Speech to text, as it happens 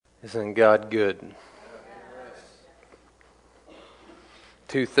Isn't God good?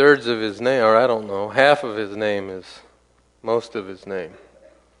 2/3 of His name, or I don't know, half of His name is most of His name.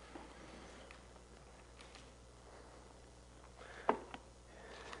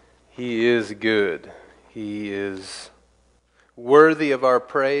 He is good. He is worthy of our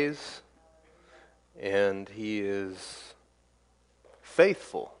praise, and He is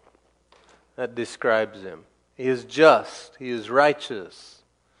faithful. That describes Him. He is just. He is righteous.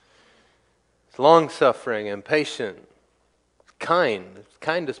 He's long-suffering and patient. Kind.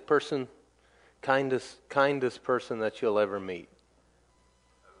 Kindest person that you'll ever meet.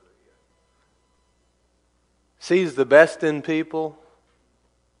 Sees the best in people.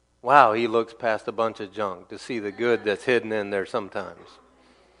 Wow, He looks past a bunch of junk to see the good that's hidden in there sometimes.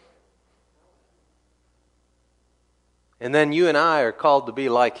 And then you and I are called to be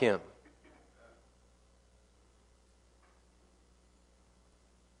like Him.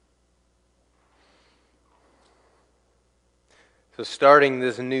 So starting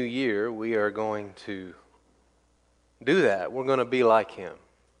this new year, we are going to do that. We're going to be like Him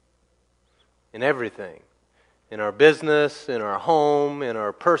in everything. In our business, in our home, in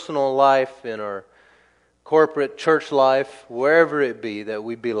our personal life, in our corporate church life, wherever it be, that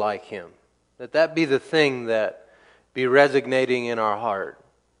we be like Him. That be the thing that be resonating in our heart.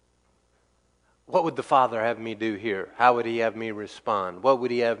 What would the Father have me do here? How would He have me respond? What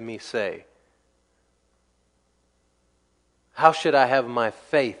would He have me say? How should I have my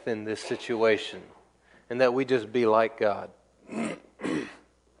faith in this situation? And that we just be like God.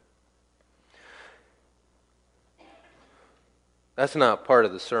 That's not part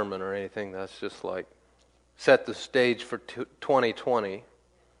of the sermon or anything. That's just like set the stage for 2020.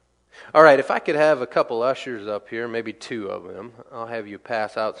 All right, if I could have a couple ushers up here, maybe two of them, I'll have you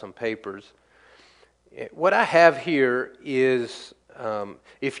pass out some papers. What I have here is,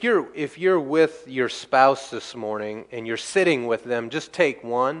 if you're with your spouse this morning and you're sitting with them, just take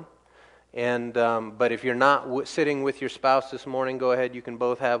one. And but if you're not sitting with your spouse this morning, go ahead. You can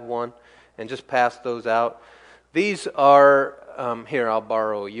both have one, and just pass those out. These are here. I'll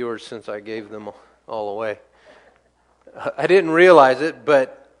borrow yours since I gave them all away. I didn't realize it,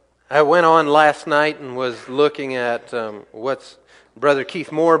 but I went on last night and was looking at what's Brother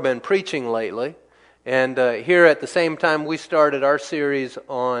Keith Moore been preaching lately. And here at the same time we started our series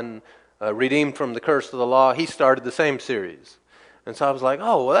on Redeemed from the Curse of the Law, he started the same series. And so I was like,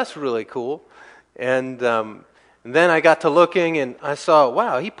 oh, well, that's really cool. And then I got to looking and I saw,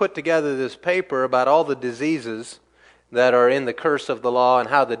 wow, he put together this paper about all the diseases that are in the curse of the law and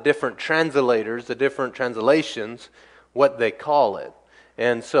how the different translators, the different translations, what they call it.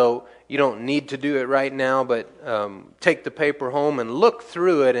 And so you don't need to do it right now, but take the paper home and look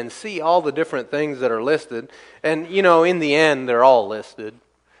through it and see all the different things that are listed. And, you know, in the end, they're all listed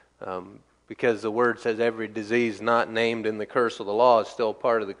because the Word says every disease not named in the curse of the law is still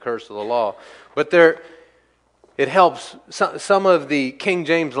part of the curse of the law. But it helps. Some of the King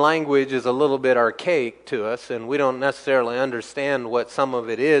James language is a little bit archaic to us, and we don't necessarily understand what some of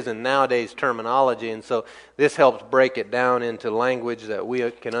it is in nowadays terminology, and so this helps break it down into language that we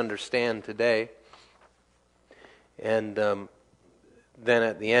can understand today. And then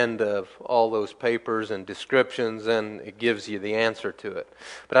at the end of all those papers and descriptions, then it gives you the answer to it.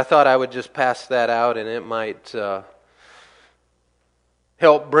 But I thought I would just pass that out, and it might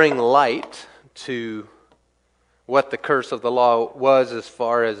help bring light to what the curse of the law was as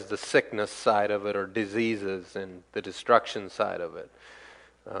far as the sickness side of it, or diseases and the destruction side of it.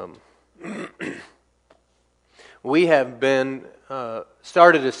 We have been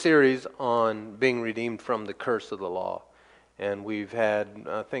started a series on being redeemed from the curse of the law. And we've had,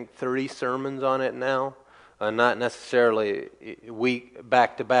 I think, 30 sermons on it now. Not necessarily week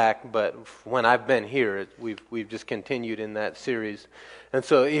back to back, but when I've been here, we've just continued in that series. And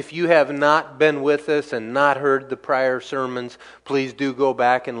so if you have not been with us and not heard the prior sermons, please do go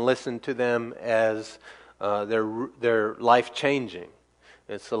back and listen to them, as they're life-changing.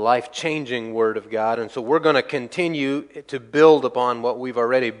 It's the life-changing Word of God. And so we're going to continue to build upon what we've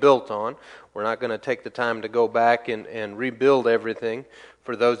already built on. We're not going to take the time to go back and rebuild everything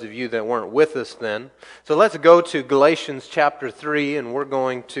for those of you that weren't with us then. So let's go to Galatians chapter 3, and we're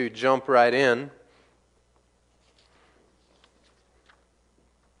going to jump right in.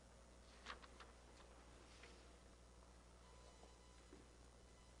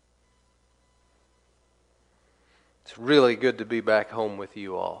 It's really good to be back home with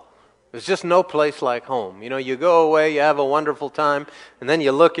you all. There's just no place like home. You know, you go away, you have a wonderful time, and then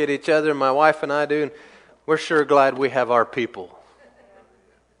you look at each other, my wife and I do, and we're sure glad we have our people.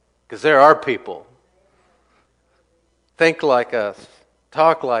 Because they're our people. Think like us.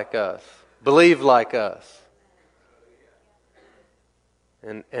 talk like us, believe like us.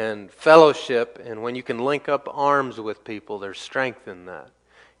 And fellowship, and when you can link up arms with people, there's strength in that.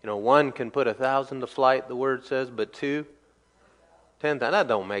 One can put 1,000 to flight, the word says, but two, 10,000. That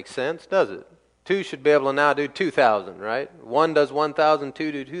don't make sense, does it? Two should be able to now do 2,000, right? One does 1,000,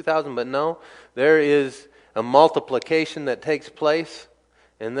 two do 2,000, but no, there is a multiplication that takes place,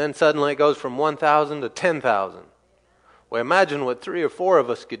 and then suddenly it goes from 1,000 to 10,000. Well, imagine what 3 or 4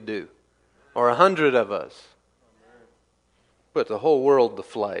 of us could do, or 100 of us. Put the whole world to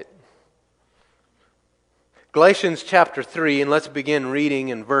flight. Galatians chapter 3, and let's begin reading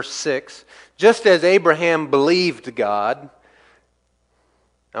in verse 6. Just as Abraham believed God,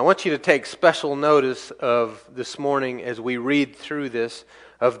 I want you to take special notice of this morning as we read through this,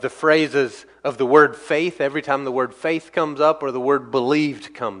 of the phrases of the word faith, every time the word faith comes up or the word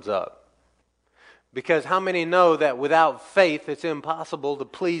believed comes up. Because how many know that without faith it's impossible to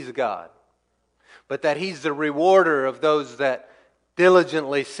please God? But that He's the rewarder of those that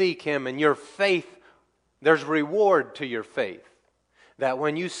diligently seek Him, and your faith, there's reward to your faith. That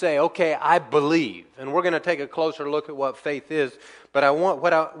when you say, okay, I believe, and we're going to take a closer look at what faith is, but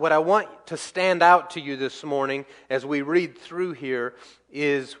what I want to stand out to you this morning as we read through here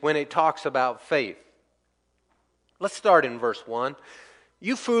is when it talks about faith. Let's start in verse 1.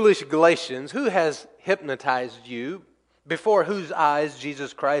 You foolish Galatians, who has hypnotized you, before whose eyes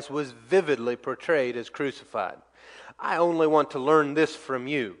Jesus Christ was vividly portrayed as crucified? I only want to learn this from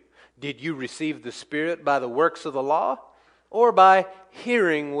you. Did you receive the Spirit by the works of the law, or by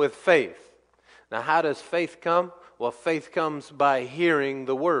hearing with faith? Now, how does faith come? Well, faith comes by hearing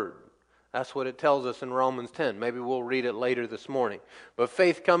the Word. That's what it tells us in Romans 10. Maybe we'll read it later this morning. But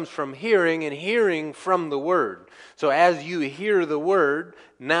faith comes from hearing, and hearing from the Word. So as you hear the Word,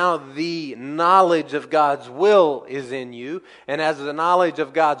 now the knowledge of God's will is in you. And as the knowledge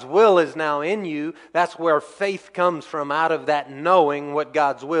of God's will is now in you, that's where faith comes from, out of that knowing what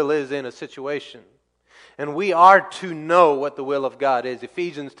God's will is in a situation. And we are to know what the will of God is.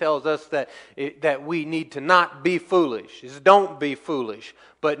 Ephesians tells us that we need to not be foolish. It's don't be foolish,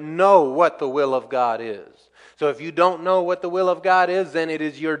 but know what the will of God is. So if you don't know what the will of God is, then it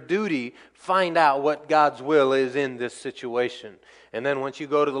is your duty find out what God's will is in this situation. And then once you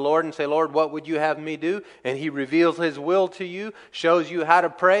go to the Lord and say, Lord, what would you have me do? And He reveals His will to you, shows you how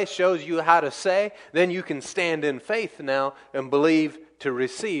to pray, shows you how to say, then you can stand in faith now and believe to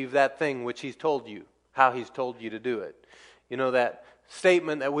receive that thing which He's told you, how He's told you to do it. You know that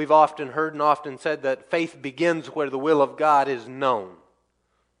statement that we've often heard and often said, that faith begins where the will of God is known.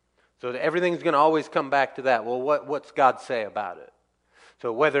 So everything's going to always come back to that. Well, what's God say about it?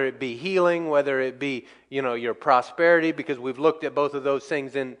 So whether it be healing, whether it be, your prosperity, because we've looked at both of those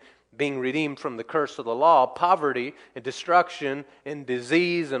things in being redeemed from the curse of the law, poverty and destruction and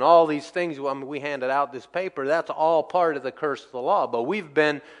disease and all these things. We handed out this paper. That's all part of the curse of the law, but we've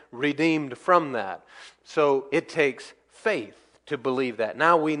been redeemed from that. So it takes faith to believe that.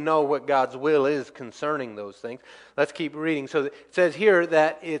 Now we know what God's will is concerning those things. Let's keep reading. So it says here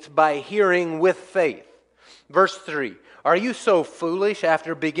that it's by hearing with faith. Verse 3, are you so foolish?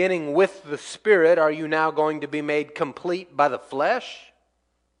 After beginning with the Spirit, are you now going to be made complete by the flesh?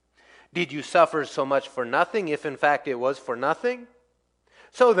 Did you suffer so much for nothing, if in fact it was for nothing?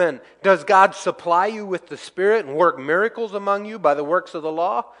 So then, does God supply you with the Spirit and work miracles among you by the works of the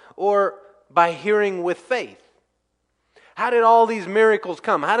law, or by hearing with faith? How did all these miracles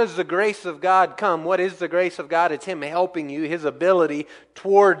come? How does the grace of God come? What is the grace of God? It's Him helping you, His ability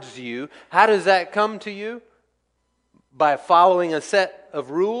towards you. How does that come to you? By following a set of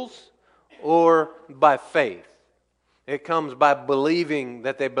rules, or by faith? It comes by believing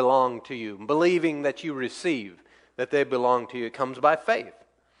that they belong to you, believing that you receive that they belong to you. It comes by faith.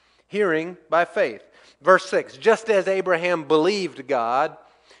 Hearing by faith. Verse 6, just as Abraham believed God,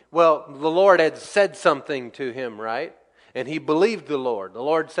 well, the Lord had said something to him, right? And he believed the Lord. The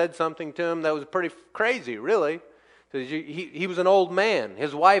Lord said something to him that was pretty crazy, really. He was an old man.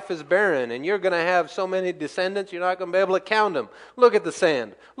 His wife is barren, and you're going to have so many descendants, you're not going to be able to count them. Look at the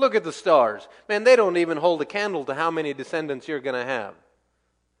sand. Look at the stars. Man, they don't even hold a candle to how many descendants you're going to have.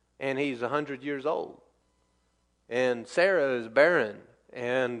 And he's 100 years old. And Sarah is barren.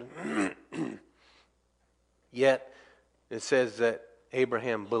 And yet, it says that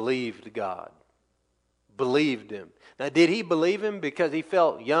Abraham believed God. Believed Him. Now, did he believe Him because he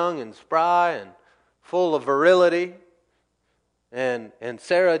felt young and spry and full of virility, and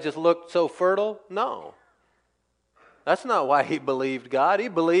Sarah just looked so fertile? No. That's not why he believed God. He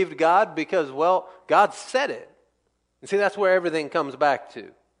believed God because, well, God said it. And see, that's where everything comes back to.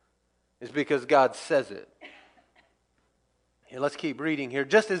 It's because God says it. Let's keep reading here.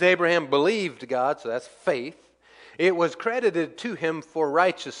 Just as Abraham believed God, so that's faith, it was credited to him for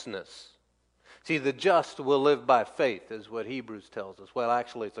righteousness. See, the just will live by faith, is what Hebrews tells us. Well,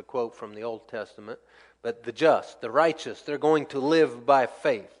 actually, it's a quote from the Old Testament. But the just, the righteous, they're going to live by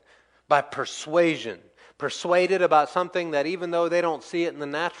faith, by persuasion. Persuaded about something that even though they don't see it in the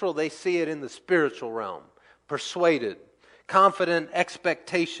natural, they see it in the spiritual realm. Persuaded. Confident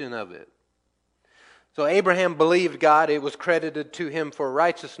expectation of it. So Abraham believed God. It was credited to him for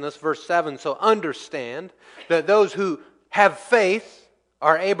righteousness. Verse 7, so understand that those who have faith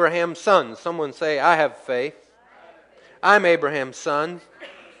are Abraham's sons. Someone say, I have faith. I'm Abraham's son.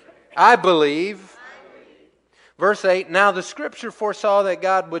 I believe. Verse 8, now the Scripture foresaw that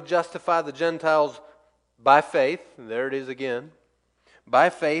God would justify the Gentiles by faith. There it is again.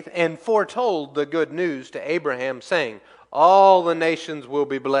 By faith, and foretold the good news to Abraham, saying, all the nations will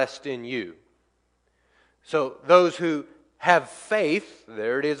be blessed in you. So those who have faith,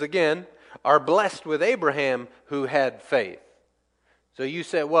 there it is again, are blessed with Abraham who had faith. So you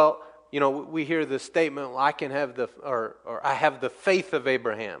say, well, we hear the statement, well, I can have or I have the faith of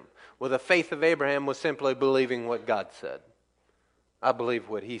Abraham. Well, the faith of Abraham was simply believing what God said. I believe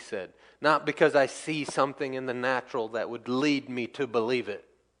what He said. Not because I see something in the natural that would lead me to believe it.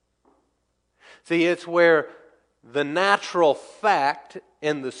 See, it's where the natural fact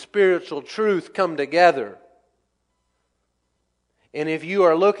and the spiritual truth come together. And if you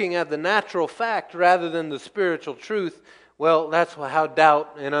are looking at the natural fact rather than the spiritual truth, well, that's how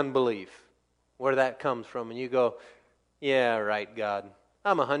doubt and unbelief, where that comes from. And you go, yeah, right, God.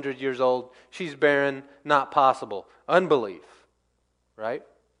 I'm 100 years old. She's barren. Not possible. Unbelief, right?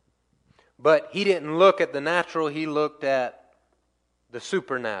 But he didn't look at the natural. He looked at the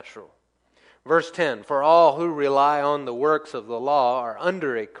supernatural. Verse 10, for all who rely on the works of the law are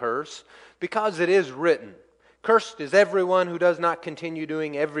under a curse, because it is written, cursed is everyone who does not continue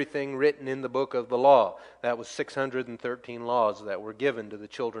doing everything written in the book of the law. That was 613 laws that were given to the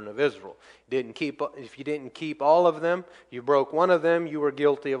children of Israel. If you didn't keep all of them, you broke one of them, you were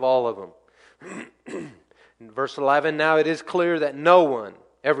guilty of all of them. In verse 11, now it is clear that no one,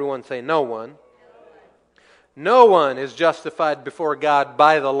 everyone say no one, no one is justified before God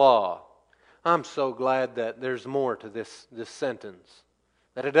by the law. I'm so glad that there's more to this sentence.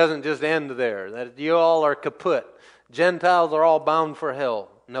 That it doesn't just end there. That you all are kaput. Gentiles are all bound for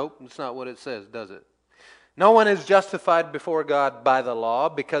hell. Nope, that's not what it says, does it? No one is justified before God by the law,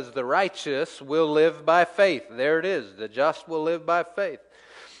 because the righteous will live by faith. There it is. The just will live by faith.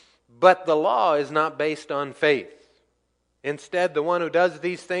 But the law is not based on faith. Instead, the one who does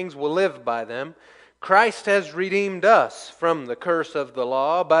these things will live by them. Christ has redeemed us from the curse of the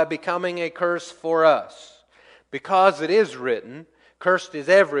law by becoming a curse for us. Because it is written, cursed is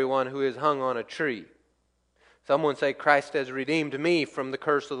everyone who is hung on a tree. Someone say, Christ has redeemed me from the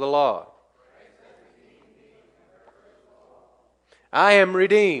curse of the law. I am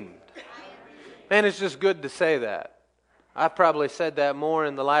redeemed. Man, it's just good to say that. I've probably said that more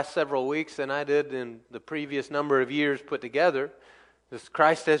in the last several weeks than I did in the previous number of years put together.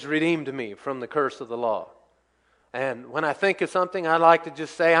 Christ has redeemed me from the curse of the law. And when I think of something, I like to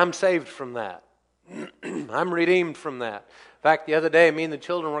just say, I'm saved from that. I'm redeemed from that. In fact, the other day, me and the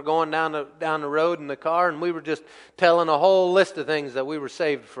children were going down the road in the car, and we were just telling a whole list of things that we were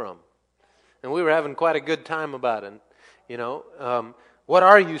saved from. And we were having quite a good time about it. What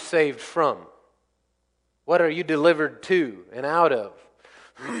are you saved from? What are you delivered to and out of?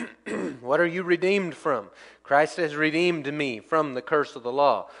 What are you redeemed from? Christ has redeemed me from the curse of the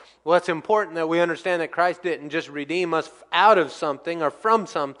law. Well, it's important that we understand that Christ didn't just redeem us out of something or from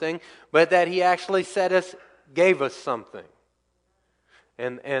something, but that He actually gave us something.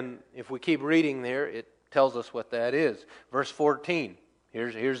 And if we keep reading there, it tells us what that is. Verse 14,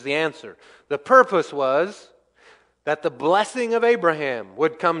 here's the answer. The purpose was that the blessing of Abraham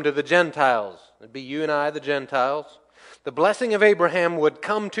would come to the Gentiles. It'd be you and I, the Gentiles. The blessing of Abraham would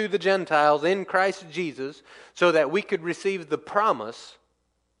come to the Gentiles in Christ Jesus so that we could receive the promise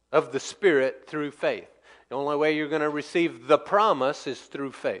of the Spirit through faith. The only way you're going to receive the promise is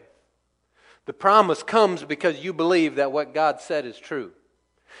through faith. The promise comes because you believe that what God said is true.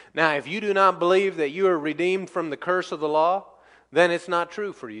 Now, if you do not believe that you are redeemed from the curse of the law, then it's not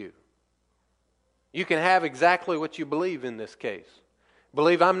true for you. You can have exactly what you believe in this case.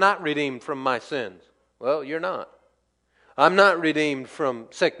 Believe I'm not redeemed from my sins. Well, you're not. I'm not redeemed from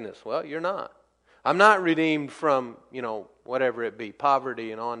sickness. Well, you're not. I'm not redeemed from, whatever it be,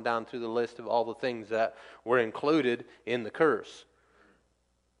 poverty and on down through the list of all the things that were included in the curse.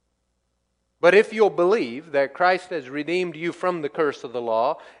 But if you'll believe that Christ has redeemed you from the curse of the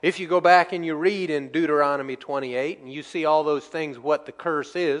law, if you go back and you read in Deuteronomy 28 and you see all those things, what the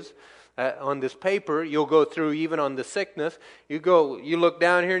curse is, on this paper, you'll go through even on the sickness. You look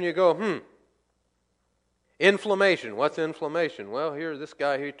down here and you go, inflammation. What's inflammation? Well, here, this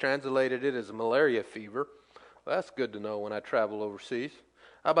guy here translated it as malaria fever. Well, that's good to know when I travel overseas.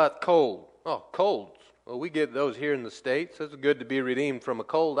 How about cold? Oh, colds. Well, we get those here in the States. It's good to be redeemed from a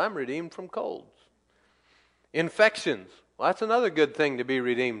cold. I'm redeemed from colds. Infections. Well, that's another good thing to be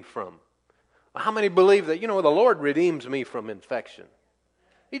redeemed from. Well, how many believe that, the Lord redeems me from infection?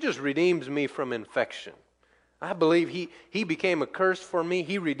 He just redeems me from infection. I believe He became a curse for me.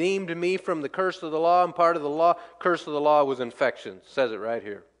 He redeemed me from the curse of the law, and part of the curse of the law was infection. It says it right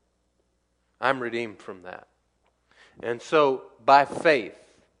here. I'm redeemed from that. And so, by faith,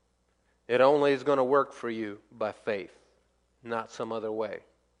 it only is going to work for you by faith, not some other way.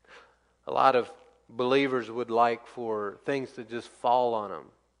 A lot of believers would like for things to just fall on them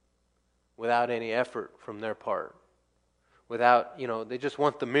without any effort from their part. Without, they just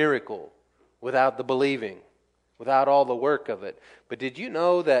want the miracle without the believing, without all the work of it. But did you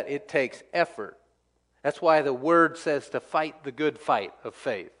know that it takes effort? That's why the Word says to fight the good fight of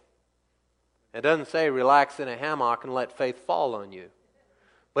faith. It doesn't say relax in a hammock and let faith fall on you.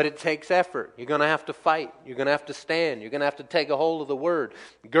 But it takes effort. You're going to have to fight. You're going to have to stand. You're going to have to take a hold of the Word.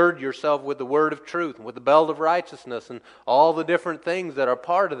 Gird yourself with the Word of truth and with the belt of righteousness and all the different things that are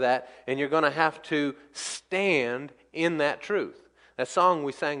part of that. And you're going to have to stand in that truth. That song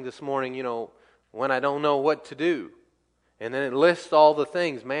we sang this morning, when I don't know what to do. And then it lists all the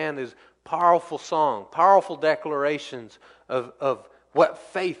things. Man, there's powerful song, powerful declarations of what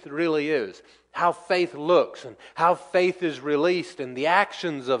faith really is. How faith looks and how faith is released and the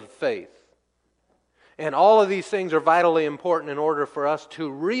actions of faith. And all of these things are vitally important in order for us to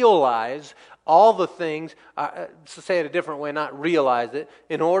realize all the things, to say it a different way, not realize it,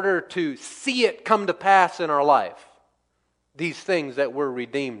 in order to see it come to pass in our life. These things that we're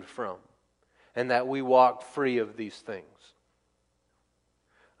redeemed from and that we walk free of these things.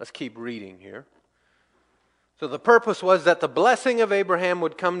 Let's keep reading here. So the purpose was that the blessing of Abraham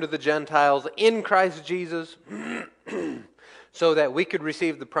would come to the Gentiles in Christ Jesus so that we could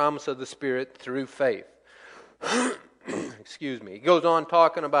receive the promise of the Spirit through faith. Excuse me. He goes on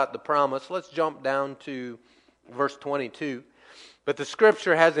talking about the promise. Let's jump down to verse 22. But the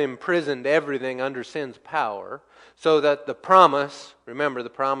Scripture has imprisoned everything under sin's power so that the promise, remember the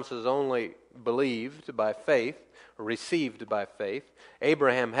promise is only believed by faith, or received by faith.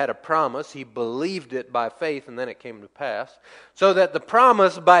 Abraham had a promise. He believed it by faith, and then it came to pass. So that the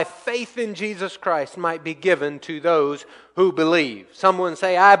promise by faith in Jesus Christ might be given to those who believe. Someone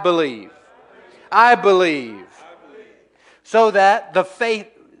say, I believe. I believe. So that the faith,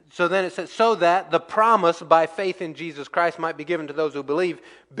 so then it says, so that the promise by faith in Jesus Christ might be given to those who believe.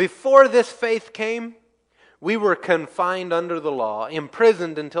 Before this faith came, we were confined under the law,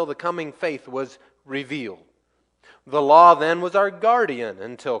 imprisoned until the coming faith was revealed. The law then was our guardian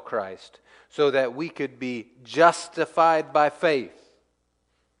until Christ, so that we could be justified by faith.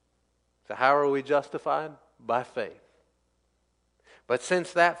 So how are we justified? By faith. But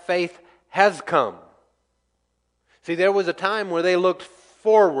since that faith has come, see, there was a time where they looked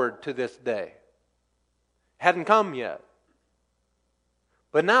forward to this day. Hadn't come yet.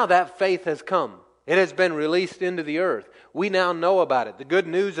 But now that faith has come. It has been released into the earth. We now know about it. The good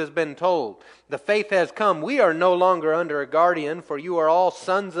news has been told. The faith has come. We are no longer under a guardian, for you are all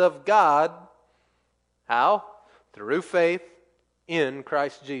sons of God. How? Through faith in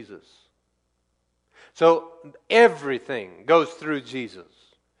Christ Jesus. So everything goes through Jesus.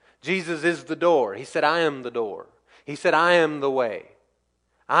 Jesus is the door. He said, I am the door. He said, I am the way.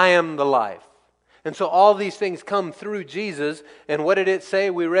 I am the life. And so all these things come through Jesus. And what did it say?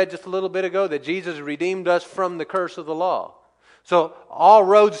 We read just a little bit ago that Jesus redeemed us from the curse of the law. So all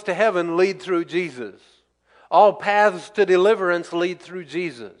roads to heaven lead through Jesus. All paths to deliverance lead through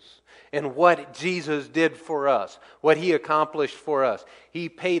Jesus. And what Jesus did for us, what He accomplished for us. He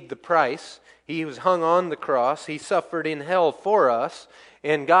paid the price. He was hung on the cross. He suffered in hell for us.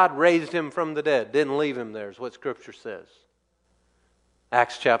 And God raised Him from the dead. Didn't leave Him there, is what Scripture says.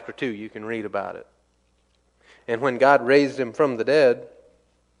 Acts chapter 2, you can read about it. And when God raised Him from the dead,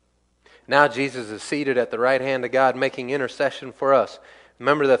 now Jesus is seated at the right hand of God making intercession for us.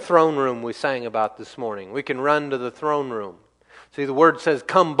 Remember the throne room we sang about this morning. We can run to the throne room. See, the Word says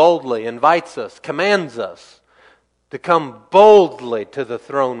come boldly, invites us, commands us to come boldly to the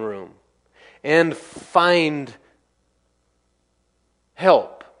throne room and find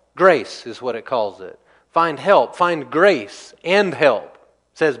help. Grace is what it calls it. Find help, find grace and help.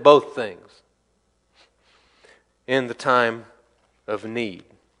 It says both things. in the time of need,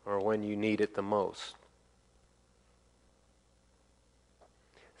 or when you need it the most.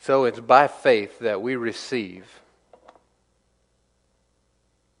 So it's by faith that we receive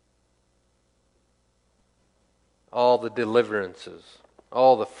all the deliverances,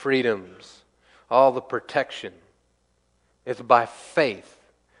 all the freedoms, all the protection. It's by faith,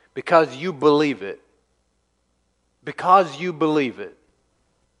 because you believe it. Because you believe it.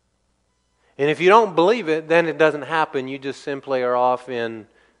 And if you don't believe it, then it doesn't happen. You just simply are off in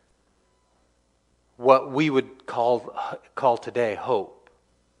what we would call today hope.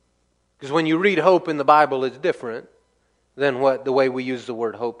 Because when you read hope in the Bible, it's different than the way we use the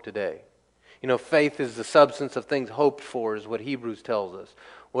word hope today. You know, faith is the substance of things hoped for, is what Hebrews tells us.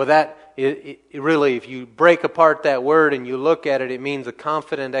 Well, it really, if you break apart that word and you look at it, it means a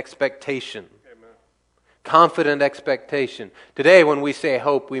confident expectation. Amen. Confident expectation. Today, when we say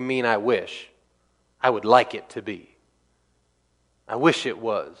hope, we mean I wish. I would like it to be. I wish it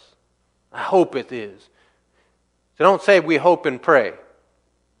was. I hope it is. So don't say we hope and pray.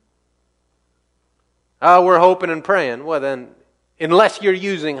 Oh, we're hoping and praying. Well, then, unless you're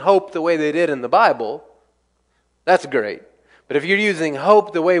using hope the way they did in the Bible, that's great. But if you're using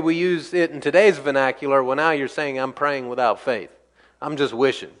hope the way we use it in today's vernacular, well, now you're saying I'm praying without faith. I'm just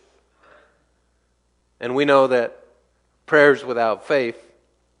wishing. And we know that prayers without faith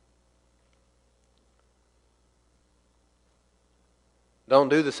don't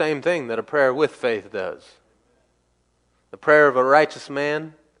do the same thing that a prayer with faith does. The prayer of a righteous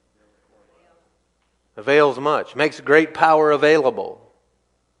man avails much, makes great power available.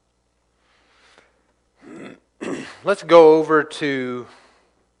 Let's go over to,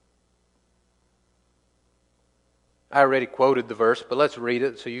 I already quoted the verse, but let's read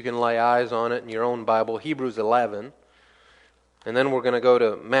it so you can lay eyes on it in your own Bible, Hebrews 11. And then we're going to go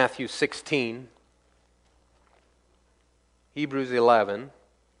to Matthew 16. Hebrews 11.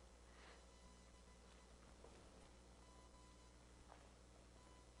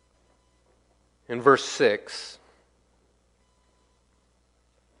 In verse 6.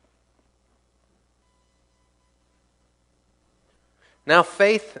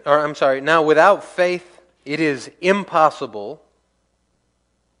 Now without faith it is impossible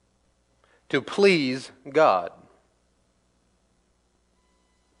to please God.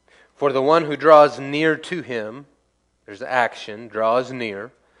 For the one who draws near to Him, there's action, draws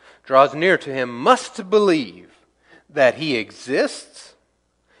near to Him, must believe that He exists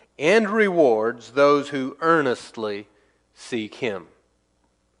and rewards those who earnestly seek Him.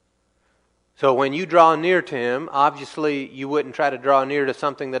 So when you draw near to Him, obviously you wouldn't try to draw near to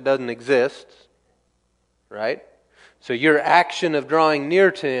something that doesn't exist, right? So your action of drawing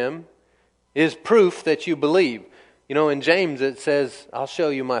near to Him is proof that you believe. You know, in James it says, I'll show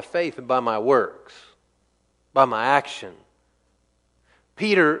you my faith by my works, by my action.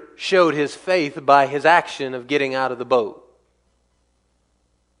 Peter showed his faith by his action of getting out of the boat.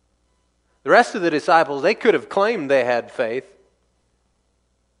 The rest of the disciples, they could have claimed they had faith,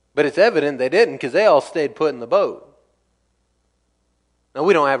 but it's evident they didn't because they all stayed put in the boat. Now,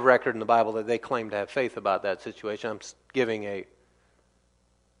 we don't have a record in the Bible that they claimed to have faith about that situation. I'm giving a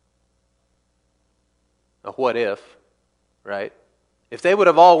what if, right? If they would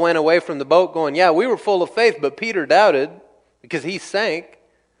have all went away from the boat going, yeah, we were full of faith, but Peter doubted because he sank,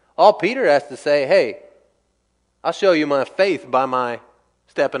 all Peter has to say, hey, I'll show you my faith by my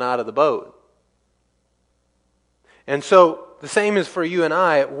stepping out of the boat. And so the same is for you and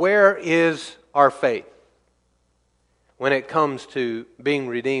I. Where is our faith when it comes to being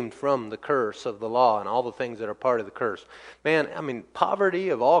redeemed from the curse of the law and all the things that are part of the curse? Man, I mean, poverty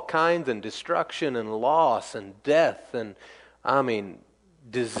of all kinds and destruction and loss and death and,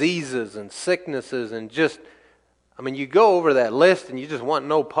 diseases and sicknesses and just, you go over that list and you just want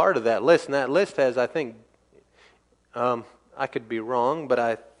no part of that list. And that list has, I think, I could be wrong, but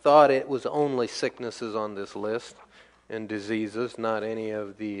I thought it was only sicknesses on this list and diseases, not any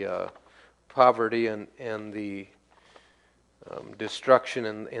of the poverty and the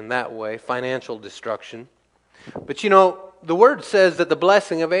destruction in that way, financial destruction. But the Word says that the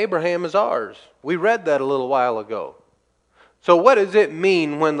blessing of Abraham is ours. We read that a little while ago. So what does it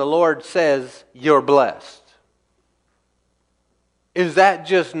mean when the Lord says you're blessed? Is that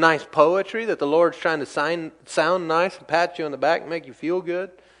just nice poetry that the Lord's trying to sound nice and pat you on the back and make you feel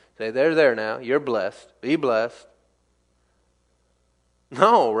good? Say, there now, you're blessed. Be blessed.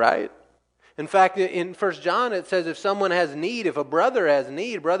 No, right? In fact, in 1 John it says if someone has need, if a brother has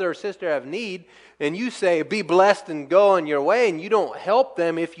need, brother or sister have need, and you say, be blessed and go on your way, and you don't help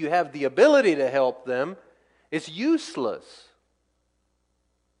them if you have the ability to help them, it's useless.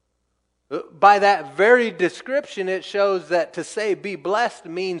 By that very description, it shows that to say be blessed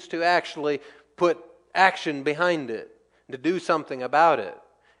means to actually put action behind it, to do something about it,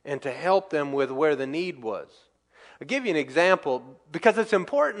 and to help them with where the need was. I'll give you an example, because it's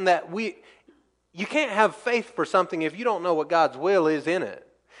important that you can't have faith for something if you don't know what God's will is in it.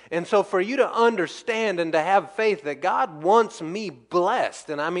 And so for you to understand and to have faith that God wants me blessed,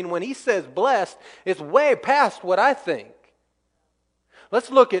 and I mean when He says blessed, it's way past what I think. Let's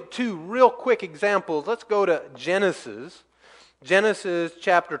look at two real quick examples. Let's go to Genesis. Genesis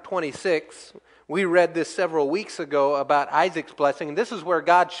chapter 26. We read this several weeks ago about Isaac's blessing. This is where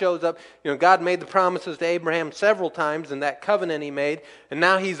God shows up. God made the promises to Abraham several times in that covenant He made, and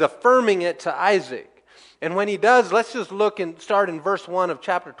now He's affirming it to Isaac. And when He does, let's just look and start in verse 1 of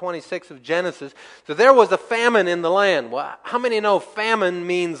chapter 26 of Genesis. So there was a famine in the land. Well, how many know famine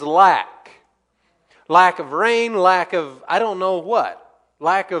means lack? Lack of rain, lack of I don't know what.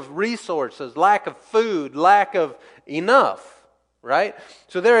 Lack of resources, lack of food, lack of enough, right?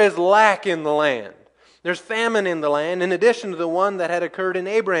 So there is lack in the land. There's famine in the land, in addition to the one that had occurred in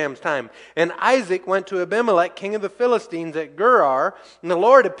Abraham's time. And Isaac went to Abimelech, king of the Philistines, at Gerar, and the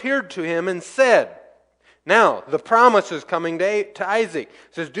Lord appeared to him and said, now, the promise is coming to Isaac.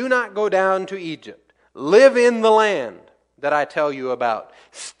 It says, do not go down to Egypt. Live in the land that I tell you about.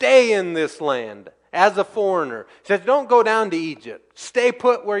 Stay in this land as a foreigner. He says, don't go down to Egypt. Stay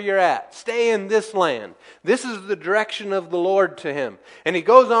put where you're at. Stay in this land. This is the direction of the Lord to him. And he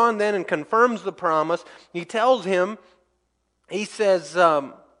goes on then and confirms the promise. He tells him, he says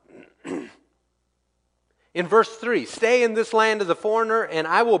in verse 3, stay in this land as a foreigner, and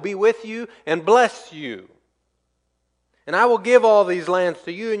I will be with you and bless you. And I will give all these lands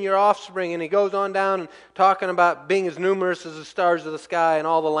to you and your offspring. And he goes on down and talking about being as numerous as the stars of the sky and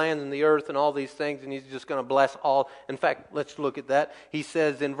all the lands and the earth and all these things. And he's just going to bless all. In fact, let's look at that. He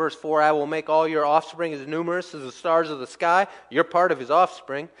says in verse 4, I will make all your offspring as numerous as the stars of the sky. You're part of his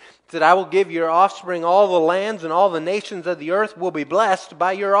offspring. He said, I will give your offspring all the lands, and all the nations of the earth will be blessed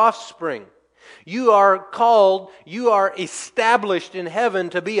by your offspring. You are called, you are established in heaven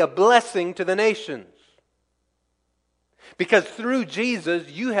to be a blessing to the nations. Because through Jesus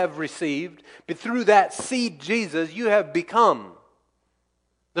you have received, but through that seed Jesus you have become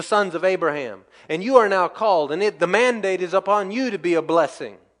the sons of Abraham. And you are now called, and the mandate is upon you to be a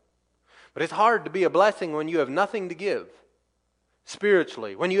blessing. But it's hard to be a blessing when you have nothing to give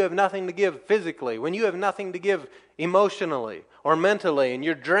spiritually, when you have nothing to give physically, when you have nothing to give emotionally or mentally, and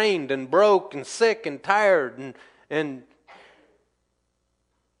you're drained and broke and sick and tired. And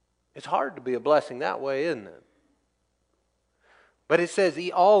it's hard to be a blessing that way, isn't it? But it says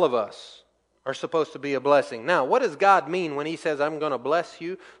all of us are supposed to be a blessing. Now, what does God mean when He says, I'm going to bless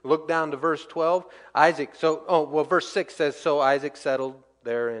you? Look down to verse 12. Verse 6 says, so Isaac settled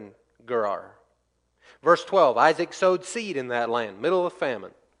there in Gerar. Verse 12, Isaac sowed seed in that land, middle of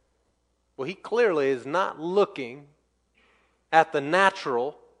famine. Well, he clearly is not looking at the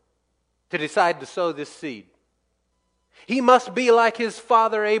natural to decide to sow this seed. He must be like his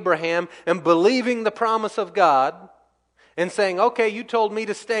father Abraham and believing the promise of God, and saying, okay, you told me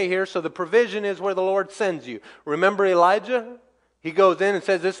to stay here, so the provision is where the Lord sends you. Remember Elijah? He goes in and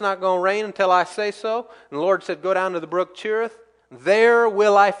says, it's not going to rain until I say so. And the Lord said, go down to the brook Cherith. There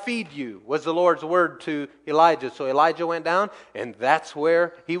will I feed you, was the Lord's word to Elijah. So Elijah went down, and that's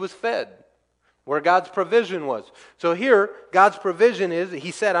where he was fed, where God's provision was. So here, God's provision is,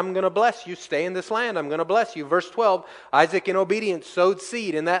 He said, I'm going to bless you. Stay in this land. I'm going to bless you. Verse 12, Isaac in obedience sowed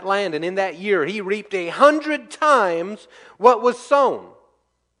seed in that land, and in that year he reaped 100 times what was sown.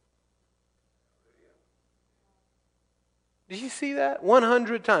 Did you see that?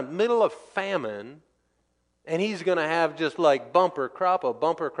 100 times. Middle of famine, and he's going to have just like bumper crop of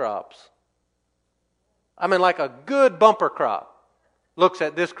bumper crops. I mean, like a good bumper crop. Looks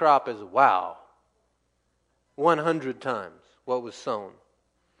at this crop as, wow. 100 times what was sown.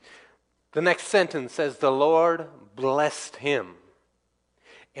 The next sentence says, the Lord blessed him.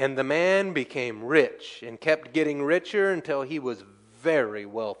 And the man became rich and kept getting richer until he was very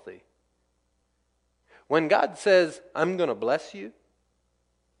wealthy. When God says, I'm going to bless you,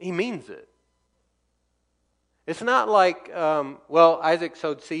 He means it. It's not like, Isaac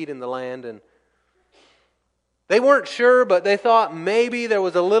sowed seed in the land, and they weren't sure, but they thought maybe there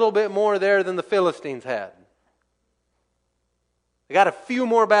was a little bit more there than the Philistines had. They got a few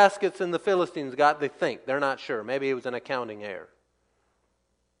more baskets than the Philistines got, they think. They're not sure. Maybe it was an accounting error.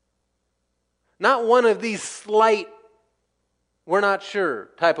 Not one of these slight, we're not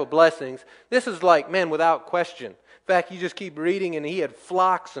sure type of blessings. This is like, man, without question. In fact, you just keep reading, and he had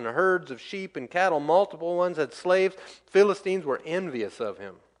flocks and herds of sheep and cattle. Multiple ones had slaves. Philistines were envious of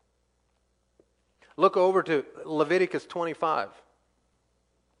him. Look over to Leviticus 25.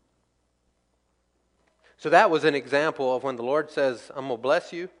 So that was an example of when the Lord says, I'm going to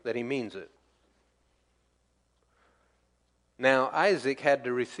bless you, that He means it. Now, Isaac had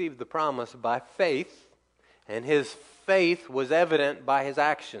to receive the promise by faith, and his faith was evident by his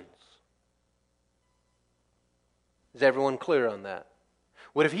actions. Is everyone clear on that?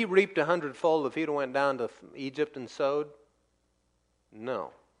 Would have he reaped 100-fold if he'd went down to Egypt and sowed? No.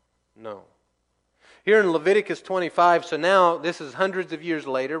 Here in Leviticus 25, so now this is hundreds of years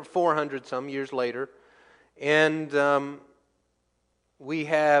later, 400 some years later, and we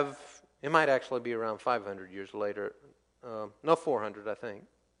have, it might actually be around 500 years later. 400, I think.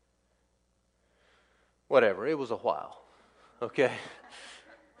 Whatever, it was a while. Okay?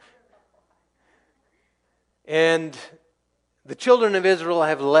 And the children of Israel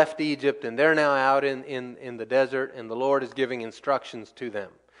have left Egypt, and they're now out in the desert, and the Lord is giving instructions to them.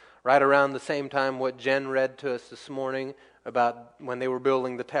 Right around the same time what Jen read to us this morning about when they were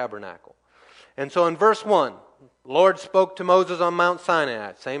building the tabernacle. And so in verse 1, the Lord spoke to Moses on Mount Sinai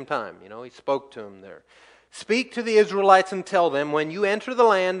at the same time. He spoke to him there. Speak to the Israelites and tell them, when you enter the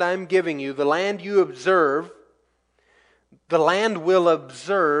land I am giving you, the land you observe, the land will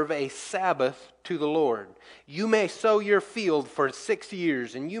observe a Sabbath to the Lord. You may sow your field for 6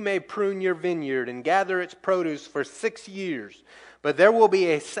 years, and you may prune your vineyard and gather its produce for 6 years. But there will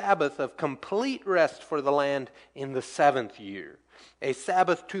be a Sabbath of complete rest for the land in the 7th year. A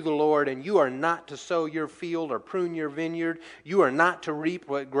Sabbath to the Lord, and you are not to sow your field or prune your vineyard. You are not to reap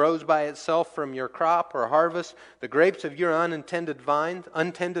what grows by itself from your crop or harvest the grapes of your untended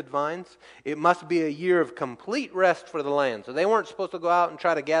vines. It must be a year of complete rest for the land. So they weren't supposed to go out and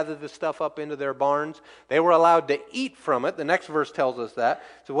try to gather this stuff up into their barns. They were allowed to eat from it. The next verse tells us that.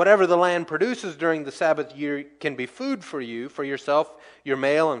 So whatever the land produces during the Sabbath year can be food for you, for yourself, your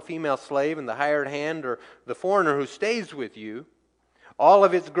male and female slave, and the hired hand or the foreigner who stays with you. All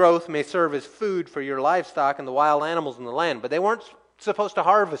of its growth may serve as food for your livestock and the wild animals in the land. But they weren't supposed to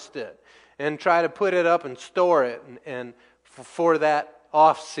harvest it and try to put it up and store it and for that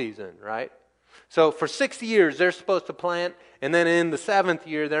off season, right? So for 6 years they're supposed to plant, and then in the 7th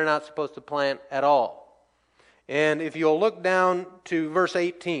year they're not supposed to plant at all. And if you'll look down to verse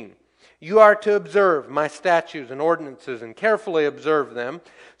 18, you are to observe my statutes and ordinances and carefully observe them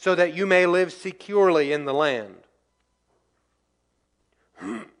so that you may live securely in the land.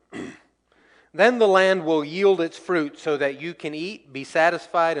 Then the land will yield its fruit so that you can eat, be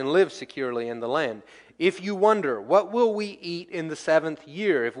satisfied, and live securely in the land. If you wonder, what will we eat in the 7th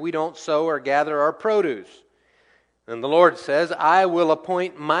year if we don't sow or gather our produce? And the Lord says, I will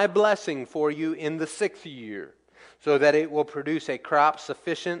appoint my blessing for you in the 6th year, so that it will produce a crop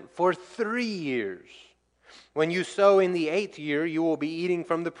sufficient for 3 years. When you sow in the 8th year, you will be eating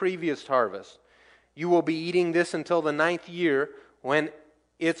from the previous harvest. You will be eating this until the 9th year, when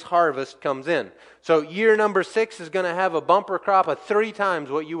its harvest comes in. So year number 6 is going to have a bumper crop of 3 times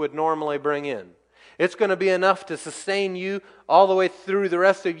what you would normally bring in. It's going to be enough to sustain you all the way through the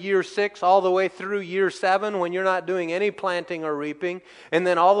rest of year 6, all the way through year 7 when you're not doing any planting or reaping, and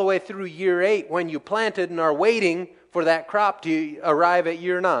then all the way through year 8 when you planted and are waiting for that crop to arrive at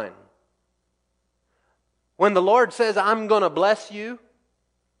year 9. When the Lord says, I'm going to bless you,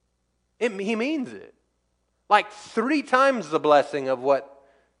 He means it. Like 3 times the blessing of what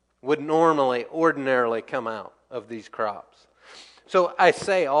would ordinarily come out of these crops. So I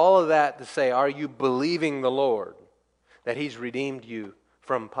say all of that to say, are you believing the Lord that He's redeemed you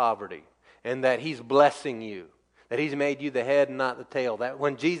from poverty and that He's blessing you, that He's made you the head and not the tail? That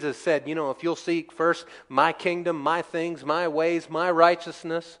when Jesus said, if you'll seek first my kingdom, my things, my ways, my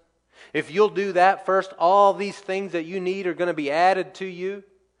righteousness, if you'll do that first, all these things that you need are going to be added to you.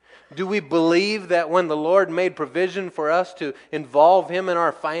 Do we believe that when the Lord made provision for us to involve Him in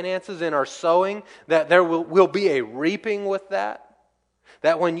our finances, in our sowing, that there will be a reaping with that?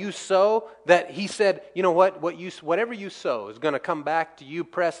 That when you sow, that He said, whatever you sow is going to come back to you,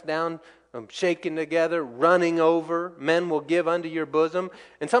 pressed down, shaken together, running over. Men will give unto your bosom.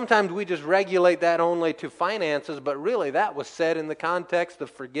 And sometimes we just regulate that only to finances, but really that was said in the context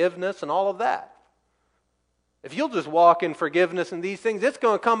of forgiveness and all of that. If you'll just walk in forgiveness and these things, it's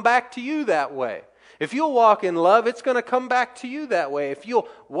going to come back to you that way. If you'll walk in love, it's going to come back to you that way. If you'll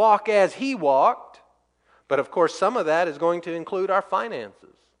walk as He walked, but of course some of that is going to include our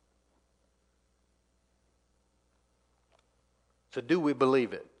finances. So do we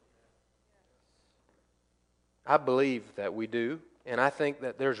believe it? I believe that we do, and I think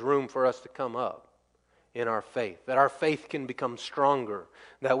that there's room for us to come up in our faith, that our faith can become stronger,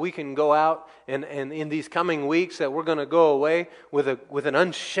 that we can go out and in these coming weeks that we're going to go away with an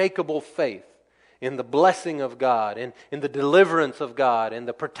unshakable faith in the blessing of God, in the deliverance of God, in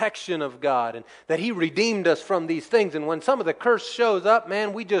the protection of God, and that He redeemed us from these things. And when some of the curse shows up,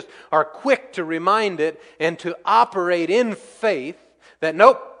 man, we just are quick to remind it and to operate in faith that,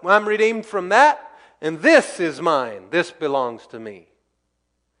 nope, I'm redeemed from that, and this is mine. This belongs to me.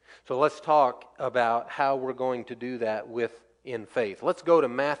 So let's talk about how we're going to do that in faith. Let's go to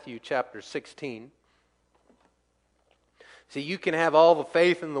Matthew chapter 16. See, you can have all the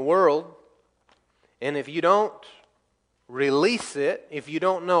faith in the world, and if you don't release it, if you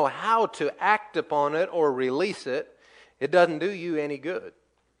don't know how to act upon it or release it, it doesn't do you any good.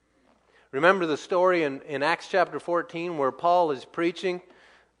 Remember the story in Acts chapter 14 where Paul is preaching?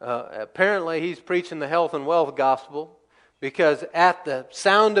 Apparently he's preaching the health and wealth gospel, because at the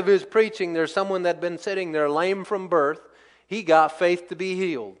sound of his preaching, there's someone that had been sitting there lame from birth. He got faith to be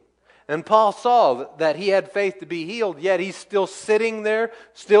healed. And Paul saw that he had faith to be healed, yet he's still sitting there,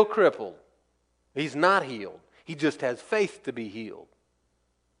 still crippled. He's not healed. He just has faith to be healed.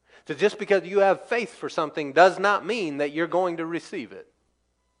 So just because you have faith for something does not mean that you're going to receive it.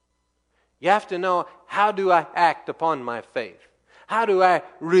 You have to know, how do I act upon my faith? How do I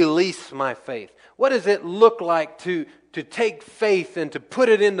release my faith? What does it look like to take faith and to put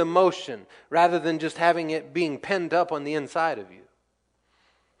it into motion rather than just having it being penned up on the inside of you?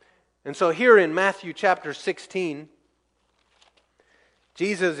 And so here in Matthew chapter 16,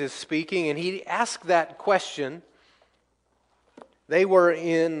 Jesus is speaking, and He asked that question. They were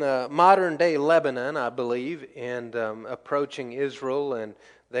in modern-day Lebanon, I believe, and approaching Israel, and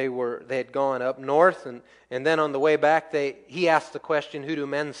they had gone up north, and then on the way back, He asked the question, "Who do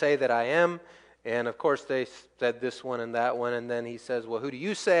men say that I am?" And of course, they said this one and that one, and then He says, "Well, who do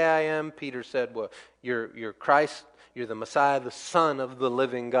you say I am?" Peter said, "Well, you're Christ, you're the Messiah, the Son of the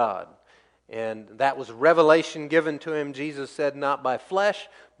living God." And that was revelation given to him. Jesus said, not by flesh,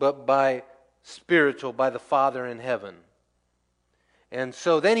 but by spiritual, by the Father in heaven. And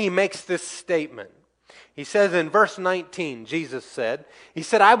so then He makes this statement. He says in verse 19, Jesus said, He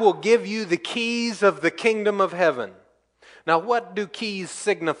said, "I will give you the keys of the kingdom of heaven." Now, what do keys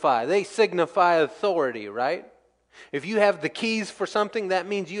signify? They signify authority, right? If you have the keys for something, that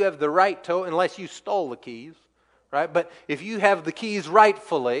means you have the right to, unless you stole the keys, right? But if you have the keys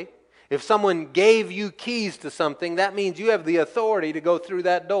rightfully, if someone gave you keys to something, that means you have the authority to go through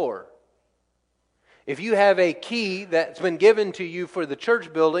that door. If you have a key that's been given to you for the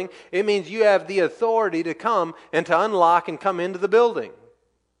church building, it means you have the authority to come and to unlock and come into the building.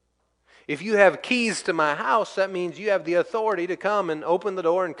 If you have keys to my house, that means you have the authority to come and open the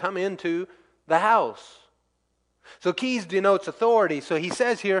door and come into the house. So keys denotes authority. So He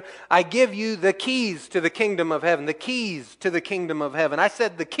says here, "I give you the keys to the kingdom of heaven." The keys to the kingdom of heaven. I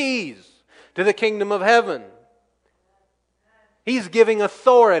said the keys to the kingdom of heaven. He's giving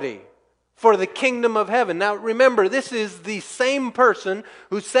authority for the kingdom of heaven. Now remember, this is the same person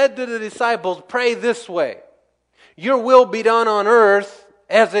who said to the disciples, "Pray this way, your will be done on earth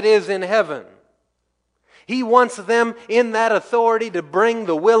as it is in heaven." He wants them in that authority to bring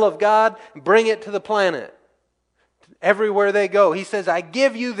the will of God, bring it to the planet. Everywhere they go. He says, "I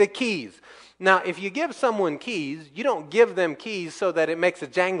give you the keys." Now, if you give someone keys, you don't give them keys so that it makes a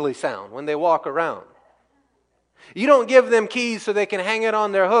jangly sound when they walk around. You don't give them keys so they can hang it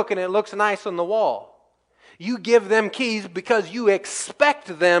on their hook and it looks nice on the wall. You give them keys because you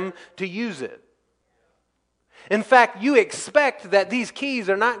expect them to use it. In fact, you expect that these keys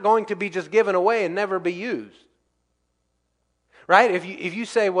are not going to be just given away and never be used. Right? If you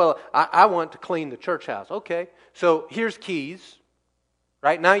say, "Well, I want to clean the church house." Okay, so here's keys.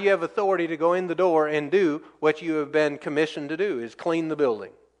 Right? Now you have authority to go in the door and do what you have been commissioned to do, is clean the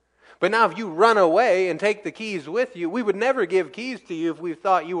building. But now if you run away and take the keys with you, we would never give keys to you if we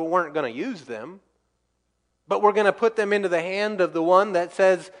thought you weren't going to use them. But we're going to put them into the hand of the one that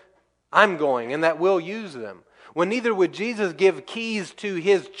says, "I'm going," and that will use them. Well, neither would Jesus give keys to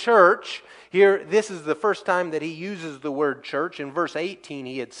His church. Here, this is the first time that He uses the word church. In verse 18,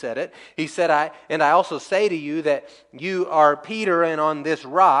 He had said it. He said, I also say to you that you are Peter, and on this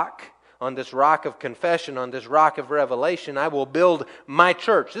rock of confession, on this rock of revelation, I will build my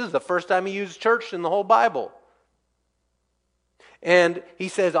church. This is the first time He used church in the whole Bible. And He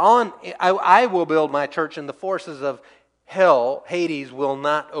says, I will build my church, and the forces of hell, Hades, will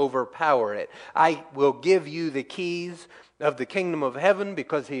not overpower it. I will give you the keys of the kingdom of heaven,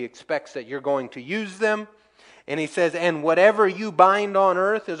 because He expects that you're going to use them. And He says, "And whatever you bind on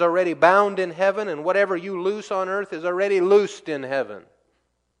earth is already bound in heaven, and whatever you loose on earth is already loosed in heaven."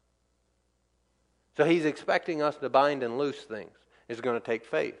 So He's expecting us to bind and loose things. It's going to take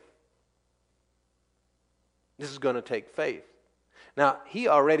faith. This is going to take faith. Now, He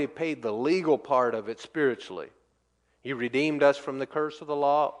already paid the legal part of it spiritually. He redeemed us from the curse of the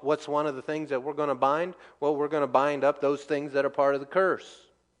law. What's one of the things that we're going to bind? Well, we're going to bind up those things that are part of the curse.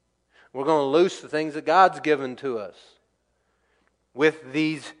 We're going to loose the things that God's given to us with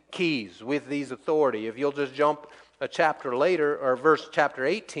these keys, with these authority. If you'll just jump a chapter later, or verse chapter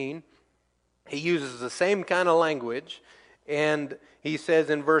 18, he uses the same kind of language. And he says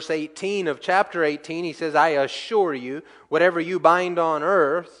in verse 18 of chapter 18, he says, I assure you, whatever you bind on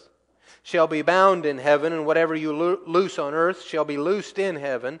earth shall be bound in heaven, and whatever you loose on earth shall be loosed in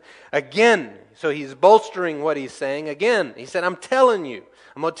heaven. Again, so he's bolstering what he's saying. Again, he said, I'm telling you,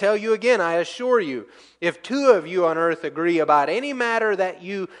 I'm going to tell you again, I assure you, if two of you on earth agree about any matter that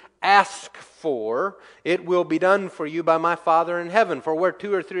you ask for, it will be done for you by my Father in heaven. For where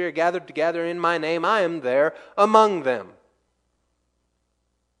two or three are gathered together in my name, I am there among them.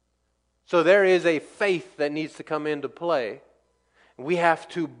 So there is a faith that needs to come into play. We have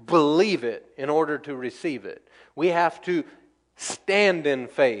to believe it in order to receive it. We have to stand in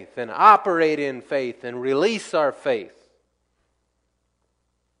faith and operate in faith and release our faith.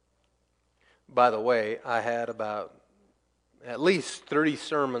 By the way, I had about at least 30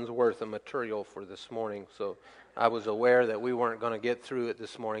 sermons worth of material for this morning, so I was aware that we weren't going to get through it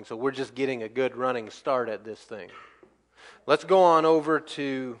this morning, so we're just getting a good running start at this thing. Let's go on over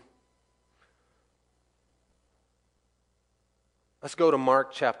to... Let's go to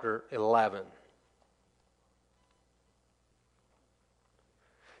Mark chapter 11.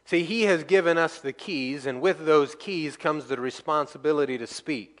 See, He has given us the keys, and with those keys comes the responsibility to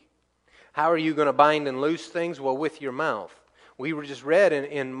speak. How are you going to bind and loose things? Well, with your mouth. We were just read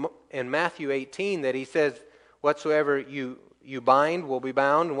in Matthew 18 that He says, whatsoever you bind will be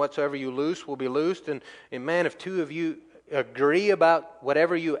bound, and whatsoever you loose will be loosed. And man, if two of you agree about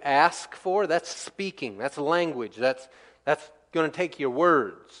whatever you ask for, that's speaking, that's language, that's going to take your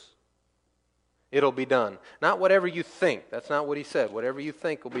words. It'll be done. Not whatever you think. That's not what He said. Whatever you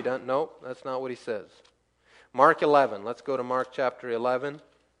think will be done. Nope, that's not what He says. Mark 11. Let's go to Mark chapter 11.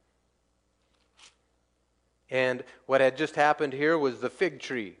 And what had just happened here was the fig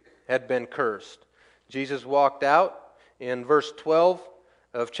tree had been cursed. Jesus walked out in verse 12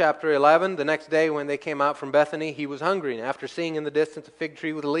 of chapter 11. The next day when they came out from Bethany, He was hungry. And after seeing in the distance a fig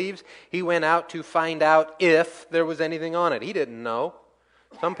tree with leaves, He went out to find out if there was anything on it. He didn't know.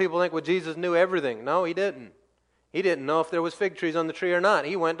 Some people think, well, Jesus knew everything. No, He didn't. He didn't know if there was fig trees on the tree or not.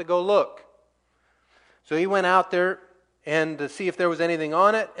 He went to go look. So He went out there and to see if there was anything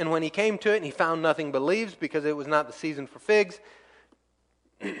on it. And when He came to it, and He found nothing but leaves because it was not the season for figs,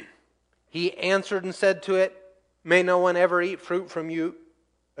 He answered and said to it, may no one ever eat fruit from you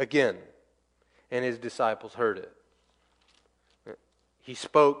again. And His disciples heard it. He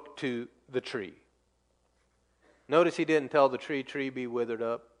spoke to the tree. Notice He didn't tell the tree, be withered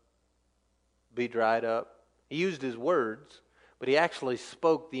up, be dried up. He used His words, but He actually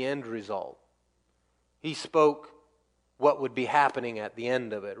spoke the end result. He spoke what would be happening at the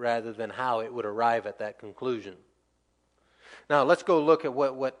end of it rather than how it would arrive at that conclusion. Now let's go look at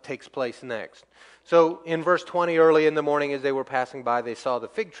what takes place next. So in verse 20, early in the morning as they were passing by, they saw the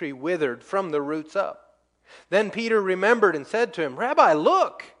fig tree withered from the roots up. Then Peter remembered and said to Him, Rabbi,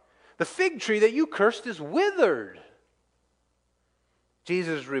 look, the fig tree that you cursed is withered.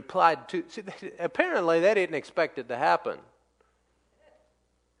 Jesus replied apparently they didn't expect it to happen.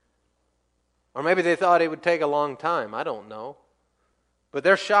 Or maybe they thought it would take a long time. I don't know. But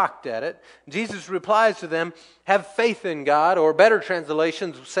they're shocked at it. Jesus replies to them, have faith in God, or better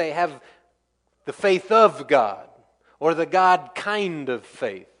translations say, have the faith of God, or the God kind of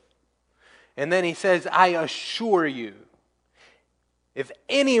faith. And then He says, I assure you, if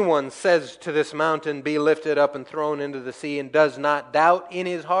anyone says to this mountain, be lifted up and thrown into the sea, and does not doubt in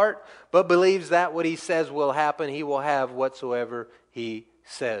his heart, but believes that what he says will happen, he will have whatsoever he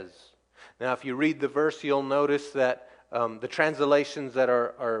says. Now, if you read the verse, you'll notice that the translations that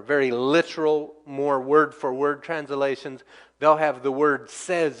are very literal, more word-for-word translations, they'll have the word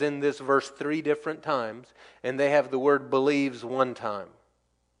says in this verse 3 different times, and they have the word believes one time.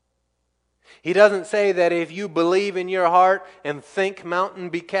 He doesn't say that if you believe in your heart and think mountain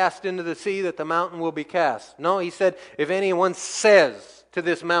be cast into the sea, that the mountain will be cast. No, He said, if anyone says to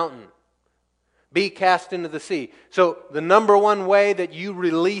this mountain, be cast into the sea. So the number one way that you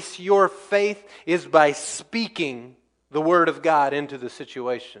release your faith is by speaking the Word of God into the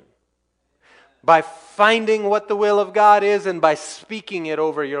situation. By finding what the will of God is and by speaking it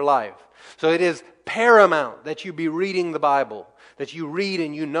over your life. So it is paramount that you be reading the Bible, that you read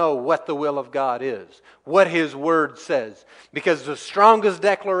and you know what the will of God is, what His Word says. Because the strongest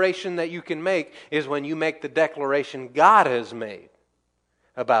declaration that you can make is when you make the declaration God has made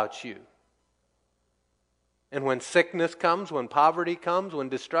about you. And when sickness comes, when poverty comes, when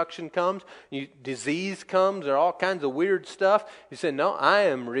destruction comes, disease comes, or all kinds of weird stuff, you say, no, I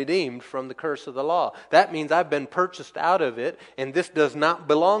am redeemed from the curse of the law. That means I've been purchased out of it, and this does not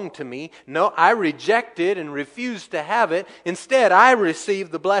belong to me. No, I reject it and refuse to have it. Instead, I receive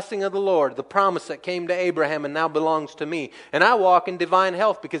the blessing of the Lord, the promise that came to Abraham and now belongs to me. And I walk in divine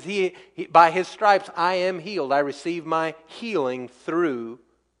health because he by His stripes I am healed. I receive my healing through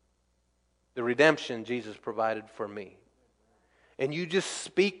the redemption Jesus provided for me. And you just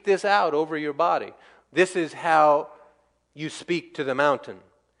speak this out over your body. This is how you speak to the mountain.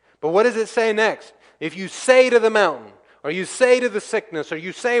 But what does it say next? If you say to the mountain, or you say to the sickness, or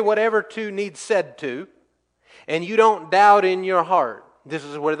you say whatever to needs said to, and you don't doubt in your heart, this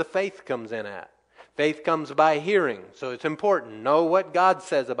is where the faith comes in at. Faith comes by hearing. So it's important. Know what God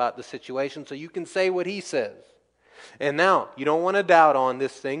says about the situation so you can say what He says. And now, you don't want to doubt on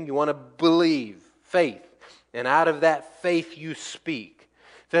this thing. You want to believe, faith. And out of that faith you speak.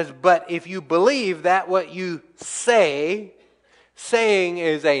 It says, but if you believe that what you say, saying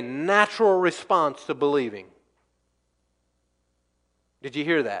is a natural response to believing. Did you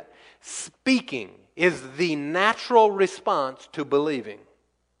hear that? Speaking is the natural response to believing.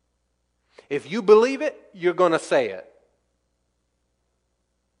 If you believe it, you're going to say it.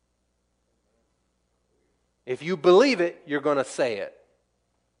 If you believe it, you're going to say it.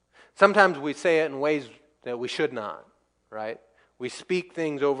 Sometimes we say it in ways that we should not, right? We speak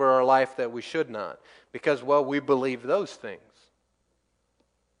things over our life that we should not because, well, we believe those things.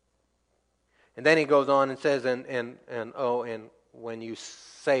 And then he goes on and says, and when you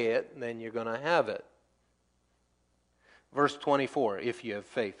say it, then you're going to have it. Verse 24, if you have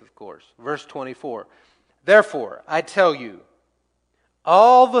faith, of course. Verse 24, therefore, I tell you,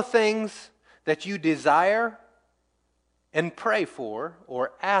 all the things that you desire and pray for,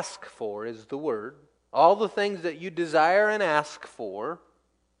 or ask for is the word. All the things that you desire and ask for,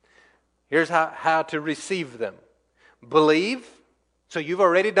 here's how to receive them. Believe, so you've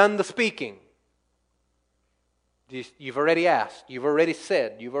already done the speaking. You've already asked, you've already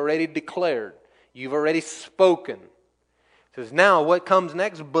said, you've already declared, you've already spoken. It says, now what comes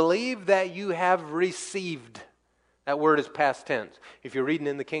next? Believe that you have received. That word is past tense. If you're reading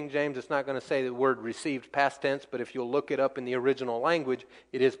in the King James, it's not going to say the word received past tense, but if you'll look it up in the original language,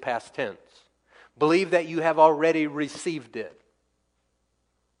 it is past tense. Believe that you have already received it.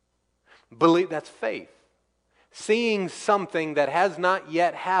 Believe, that's faith. Seeing something that has not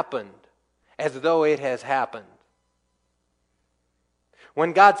yet happened as though it has happened.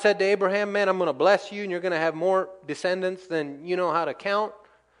 When God said to Abraham, man, I'm going to bless you and you're going to have more descendants than you know how to count,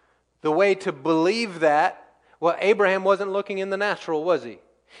 the way to believe that, well, Abraham wasn't looking in the natural, was he?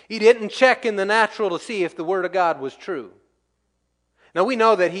 He didn't check in the natural to see if the Word of God was true. Now, we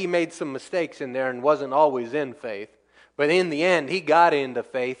know that he made some mistakes in there and wasn't always in faith. But in the end, he got into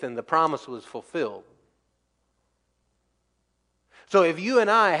faith and the promise was fulfilled. So if you and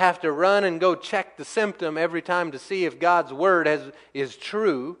I have to run and go check the symptom every time to see if God's Word is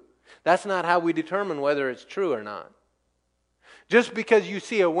true, that's not how we determine whether it's true or not. Just because you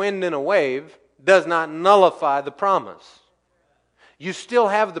see a wind and a wave does not nullify the promise. You still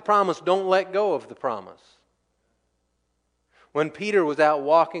have the promise. Don't let go of the promise. When Peter was out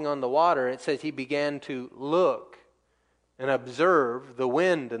walking on the water, it says he began to look and observe the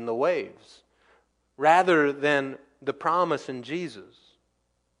wind and the waves rather than the promise in Jesus.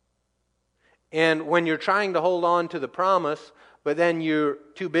 And when you're trying to hold on to the promise, but then you're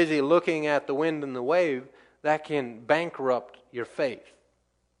too busy looking at the wind and the wave, that can bankrupt your faith.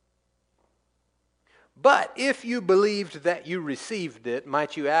 But if you believed that you received it,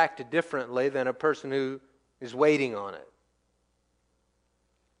 might you act differently than a person who is waiting on it?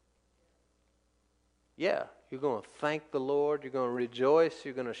 Yeah, you're going to thank the Lord, you're going to rejoice,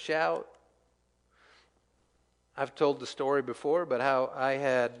 you're going to shout. I've told the story before, but how I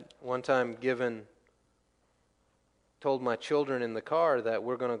had one time told my children in the car that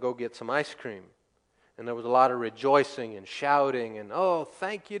we're going to go get some ice cream. And there was a lot of rejoicing and shouting and, oh,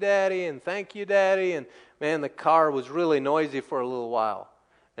 thank you, Daddy, and thank you, Daddy. And, man, the car was really noisy for a little while.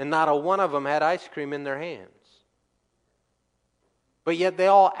 And not a one of them had ice cream in their hands. But yet they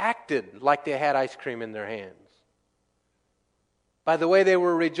all acted like they had ice cream in their hands. By the way they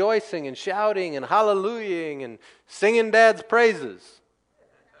were rejoicing and shouting and hallelujahing and singing Dad's praises.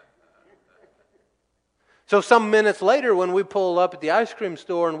 So some minutes later when we pull up at the ice cream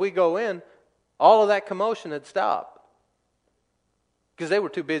store and we go in, all of that commotion had stopped. because they were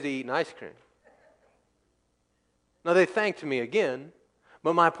too busy eating ice cream. Now, they thanked me again,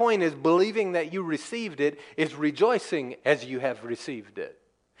 but my point is believing that you received it is rejoicing as you have received it.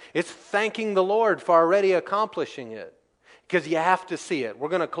 It's thanking the Lord for already accomplishing it, because you have to see it. We're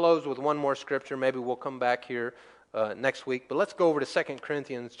going to close with one more scripture. Maybe we'll come back here next week. But let's go over to 2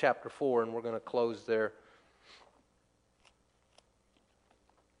 Corinthians chapter 4, and we're going to close there.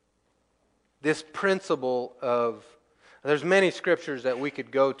 This principle of, there's many scriptures that we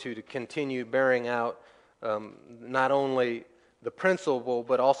could go to continue bearing out not only the principle,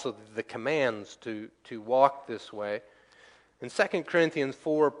 but also the commands to walk this way. In 2 Corinthians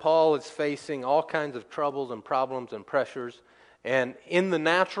 4, Paul is facing all kinds of troubles and problems and pressures, and in the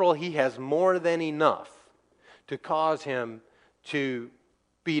natural, he has more than enough to cause him to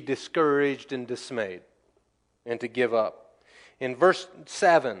be discouraged and dismayed and to give up. In verse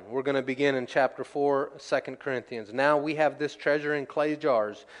 7, we're going to begin in chapter 4, 2 Corinthians. Now we have this treasure in clay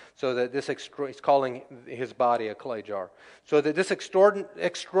jars, so that this, he's calling his body a clay jar, so that this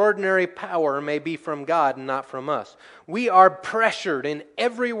extraordinary power may be from God and not from us. We are pressured in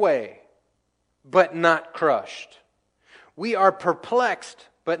every way, but not crushed. We are perplexed,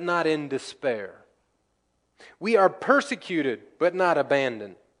 but not in despair. We are persecuted, but not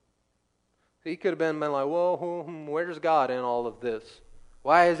abandoned. He could have been like, whoa, where's God in all of this?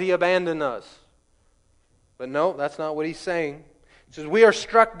 Why has He abandoned us? But no, that's not what he's saying. He says, we are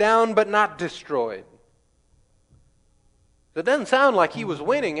struck down but not destroyed. So it doesn't sound like he was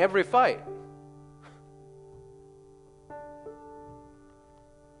winning every fight.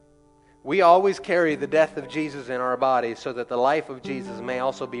 We always carry the death of Jesus in our body so that the life of Jesus may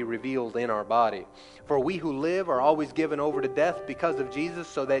also be revealed in our body. For we who live are always given over to death because of Jesus,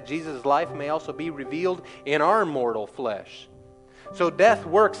 so that Jesus' life may also be revealed in our mortal flesh. So death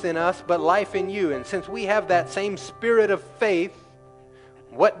works in us, but life in you. And since we have that same spirit of faith,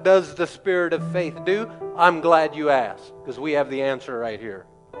 what does the spirit of faith do? I'm glad you asked, because we have the answer right here.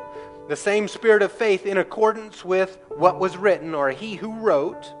 The same spirit of faith in accordance with what was written, or he who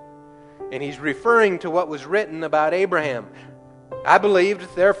wrote. And he's referring to what was written about Abraham. I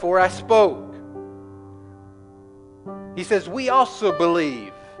believed, therefore I spoke. He says, we also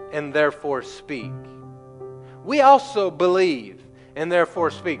believe and therefore speak. We also believe and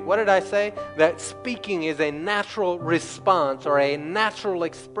therefore speak. What did I say? That speaking is a natural response or a natural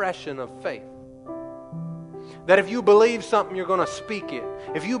expression of faith. That if you believe something, you're going to speak it.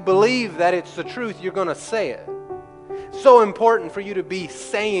 If you believe that it's the truth, you're going to say it. It's so important for you to be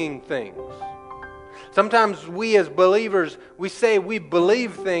saying things. Sometimes we as believers, we say we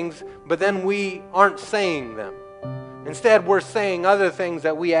believe things, but then we aren't saying them. Instead, we're saying other things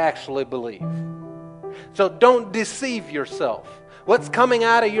that we actually believe. So don't deceive yourself. What's coming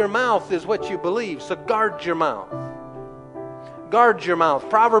out of your mouth is what you believe, so guard your mouth. Guard your mouth.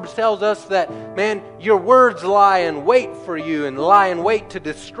 Proverbs tells us that, man, your words lie in wait for you and lie in wait to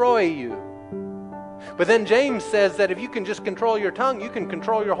destroy you. But then James says that if you can just control your tongue, you can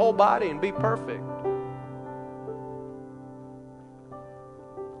control your whole body and be perfect.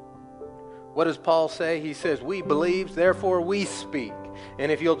 What does Paul say? He says, we believe, therefore we speak.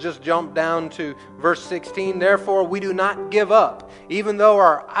 And if you'll just jump down to verse 16, therefore we do not give up. Even though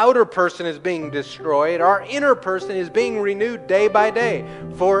our outer person is being destroyed, our inner person is being renewed day by day.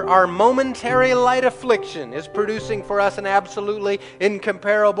 For our momentary light affliction is producing for us an absolutely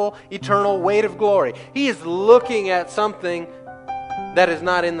incomparable, eternal weight of glory. He is looking at something that is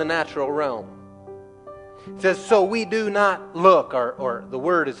not in the natural realm. It says, so we do not look, or the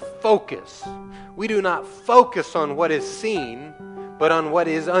word is focus. We do not focus on what is seen, but on what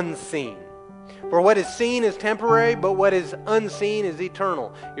is unseen. For what is seen is temporary, but what is unseen is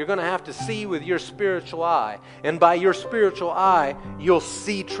eternal. You're going to have to see with your spiritual eye. And by your spiritual eye, you'll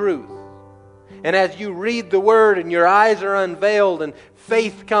see truth. And as you read the Word and your eyes are unveiled and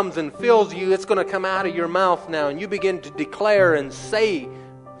faith comes and fills you, it's going to come out of your mouth now. And you begin to declare and say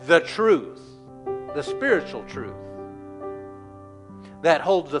the truth. The spiritual truth that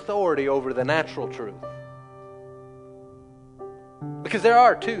holds authority over the natural truth. Because there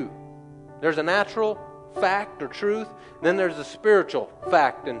are two. There's a natural fact or truth, then there's a spiritual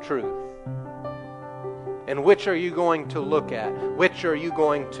fact and truth. And which are you going to look at? Which are you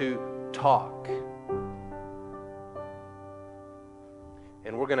going to talk?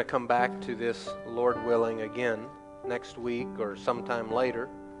 And we're going to come back to this, Lord willing, again next week or sometime later.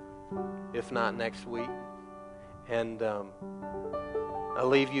 If not next week. And I'll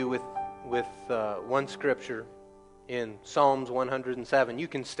leave you with one scripture in Psalms 107. You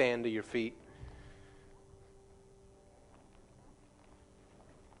can stand to your feet.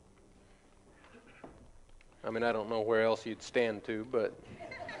 I mean, I don't know where else you'd stand to, but...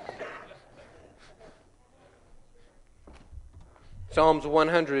 Psalms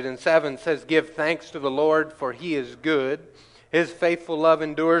 107 says, "Give thanks to the Lord, for He is good. His faithful love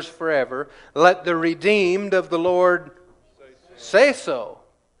endures forever. Let the redeemed of the Lord say so."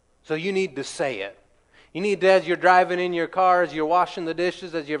 So you need to say it. You need to, as you're driving in your car, as you're washing the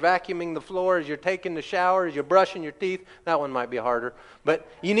dishes, as you're vacuuming the floor, as you're taking the shower, as you're brushing your teeth. That one might be harder. But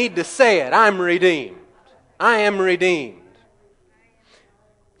you need to say it. I'm redeemed. I am redeemed.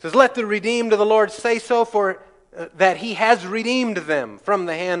 It says, "Let the redeemed of the Lord say so, for that He has redeemed them from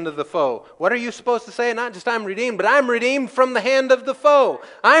the hand of the foe." What are you supposed to say? Not just I'm redeemed, but I'm redeemed from the hand of the foe.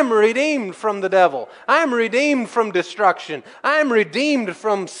 I'm redeemed from the devil. I'm redeemed from destruction. I'm redeemed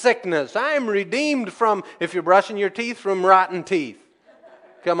from sickness. I'm redeemed from, if you're brushing your teeth, from rotten teeth.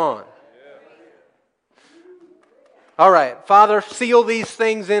 Come on. All right, Father, seal these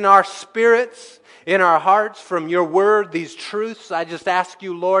things in our spirits, in our hearts from your word, these truths. I just ask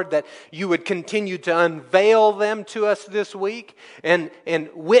you, Lord, that you would continue to unveil them to us this week and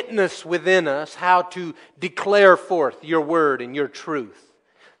witness within us how to declare forth your word and your truth.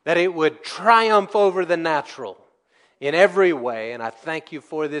 That it would triumph over the natural in every way. And I thank you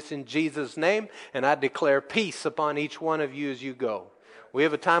for this in Jesus' name. And I declare peace upon each one of you as you go. We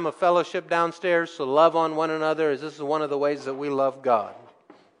have a time of fellowship downstairs, so love on one another, as this is one of the ways that we love God.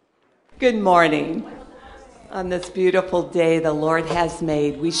 Good morning. On this beautiful day the Lord has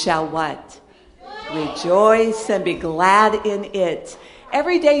made, we shall what? Rejoice and be glad in it.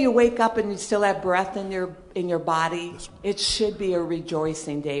 Every day you wake up and you still have breath in your body, it should be a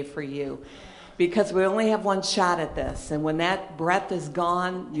rejoicing day for you. Because we only have one shot at this. And when that breath is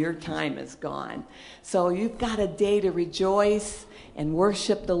gone, your time is gone. So you've got a day to rejoice and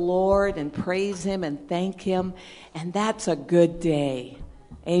worship the Lord and praise Him and thank Him. And that's a good day.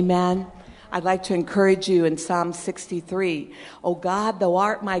 Amen. I'd like to encourage you in Psalm 63. "O God, thou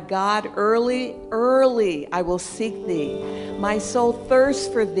art my God, early, early I will seek thee. My soul thirsts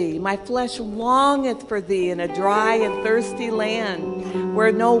for thee, my flesh longeth for thee in a dry and thirsty land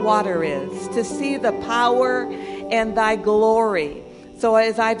where no water is, to see the power and thy glory. So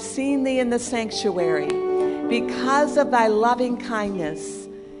as I've seen thee in the sanctuary, because of thy loving kindness,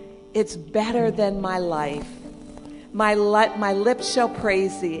 it's better than my life. My lips shall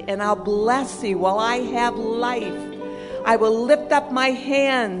praise thee, and I'll bless thee while I have life. I will lift up my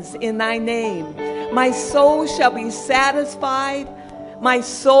hands in thy name. My soul shall be satisfied. My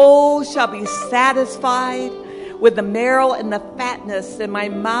soul shall be satisfied with the marrow and the fatness, and my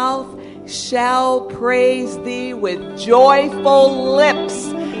mouth shall praise thee with joyful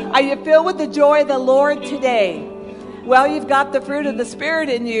lips." Are you filled with the joy of the Lord today? Well, you've got the fruit of the Spirit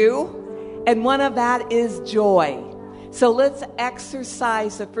in you, and one of that is joy. So let's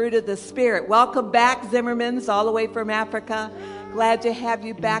exercise the fruit of the Spirit. Welcome back, Zimmermans, all the way from Africa. Glad to have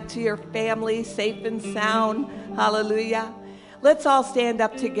you back to your family, safe and sound. Hallelujah. Let's all stand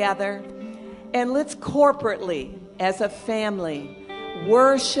up together, and let's corporately, as a family,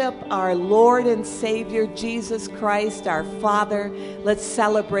 worship our Lord and Savior, Jesus Christ, our Father. Let's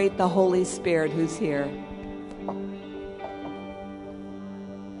celebrate the Holy Spirit who's here.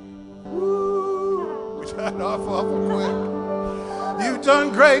 Got off awful quick. You've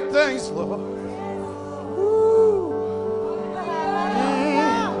done great things, Lord.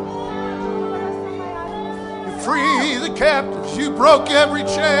 You free the captives. You broke every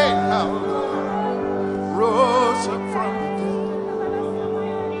chain. Hallelujah. Rose up from the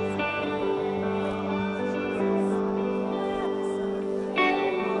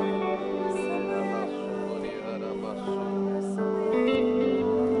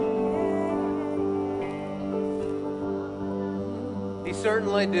He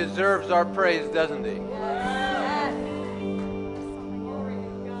certainly deserves our praise, doesn't he?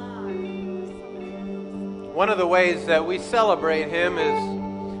 One of the ways that we celebrate him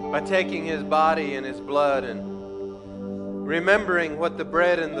is by taking his body and his blood and remembering what the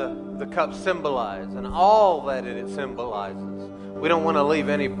bread and the cup symbolize and all that it symbolizes. We don't want to leave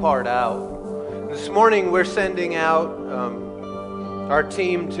any part out. This morning we're sending out our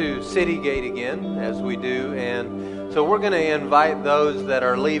team to Citygate again, as we do, and so we're going to invite those that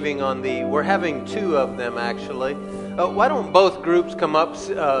are leaving on we're having two of them actually. Why don't both groups come up,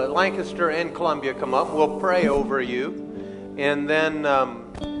 Lancaster and Columbia come up, we'll pray over you, and then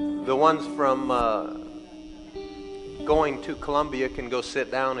the ones from going to Columbia can go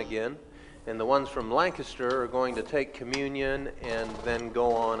sit down again, and the ones from Lancaster are going to take communion and then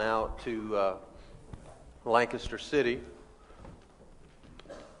go on out to Lancaster City.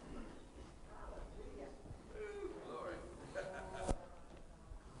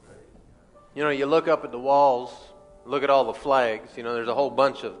 You know, you look up at the walls, look at all the flags, you know, there's a whole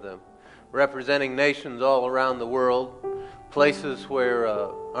bunch of them representing nations all around the world, places where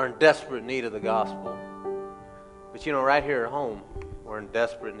are in desperate need of the gospel. But you know, right here at home, we're in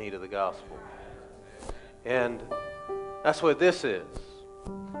desperate need of the gospel. And that's what this is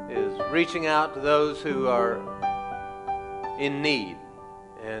reaching out to those who are in need,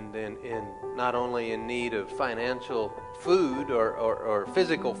 and in not only in need of financial food or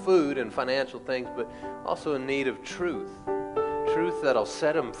physical food and financial things, but also in need of truth that'll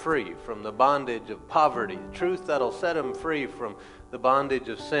set them free from the bondage of poverty, truth that'll set them free from the bondage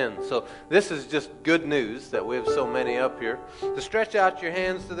of sin. So this is just good news that we have so many up here. To stretch out your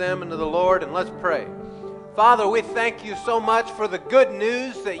hands to them and to the Lord, and let's pray. Father, we thank you so much for the good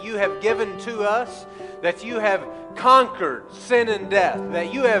news that you have given to us, that you have conquered sin and death,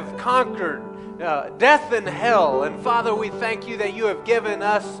 that you have conquered death and hell. And Father, we thank you that you have given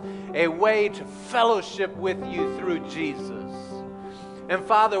us a way to fellowship with you through Jesus. And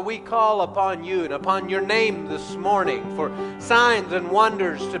Father, we call upon you and upon your name this morning for signs and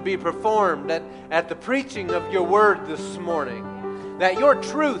wonders to be performed at the preaching of your word this morning, that your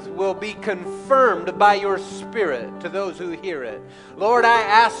truth will be confirmed by your Spirit to those who hear it. Lord, I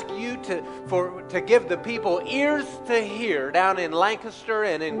ask you to give the people ears to hear down in Lancaster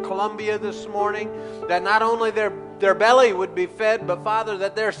and in Columbia this morning, that not only their belly would be fed, but Father,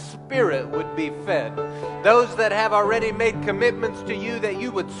 that their spirit would be fed. Those that have already made commitments to you, that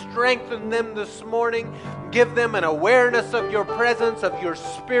you would strengthen them this morning, give them an awareness of your presence, of your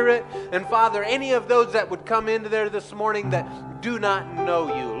Spirit. And Father, any of those that would come into there this morning that do not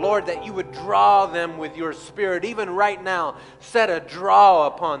know you, Lord, that you would draw them with your Spirit. Even right now, set a draw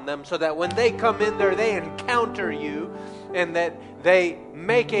upon them so that when they come in there, they encounter you and that they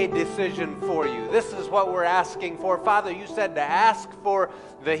make a decision for you. This is what we're asking for. Father, you said to ask for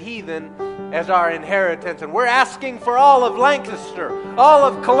the heathen as our inheritance. And we're asking for all of Lancaster, all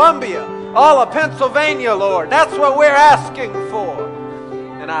of Columbia, all of Pennsylvania, Lord. That's what we're asking for.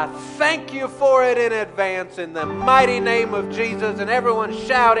 And I thank you for it in advance in the mighty name of Jesus. And everyone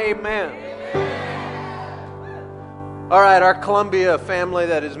shout amen. All right, our Columbia family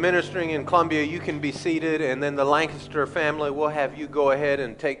that is ministering in Columbia, you can be seated. And then the Lancaster family, we'll have you go ahead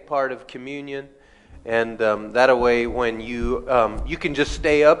and take part of communion. And that way, when you can just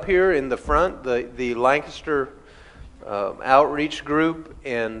stay up here in the front, the Lancaster outreach group,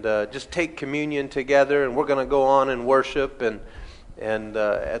 and just take communion together. And we're going to go on and worship. And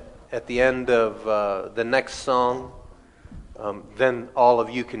at the end of the next song, then all of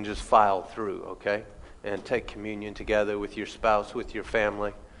you can just file through, okay? And take communion together with your spouse, with your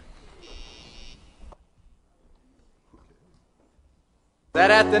family.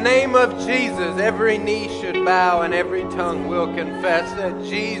 That at the name of Jesus, every knee should bow and every tongue will confess that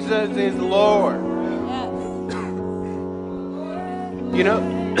Jesus is Lord. You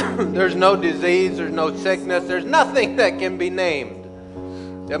know, there's no disease, there's no sickness, there's nothing that can be named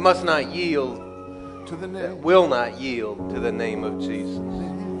that must not yield to the name, that will not yield to the name of Jesus.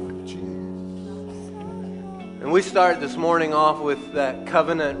 And we start this morning off with that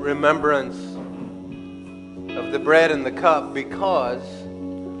covenant remembrance of the bread and the cup, because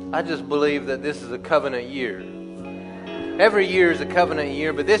I just believe that this is a covenant year. Every year is a covenant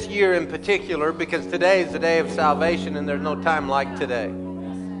year, but this year in particular, because today is the day of salvation and there's no time like today.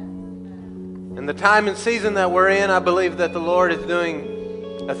 And the time and season that we're in, I believe that the Lord is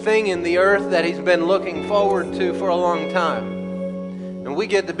doing a thing in the earth that He's been looking forward to for a long time. And we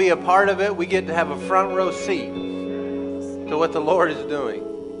get to be a part of it. We get to have a front row seat to what the Lord is doing.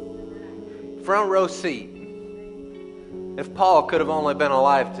 Front row seat. If Paul could have only been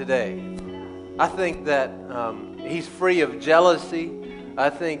alive today, I think that he's free of jealousy. I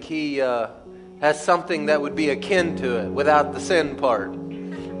think he has something that would be akin to it without the sin part.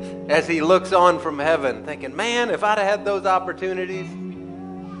 As he looks on from heaven, thinking, man, if I'd have had those opportunities,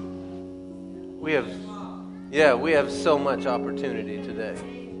 we have so much opportunity today.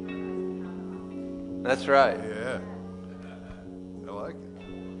 That's right. Yeah. I like it.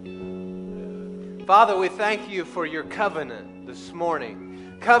 Father, we thank you for your covenant this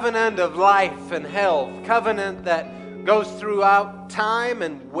morning. Covenant of life and health. Covenant that goes throughout time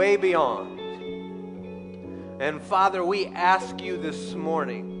and way beyond. And Father, we ask you this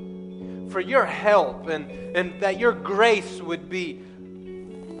morning for your help and that your grace would be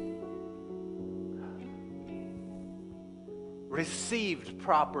received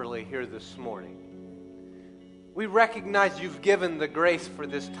properly here this morning. We recognize you've given the grace for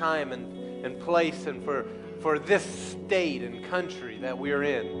this time and place and for this state and country that we're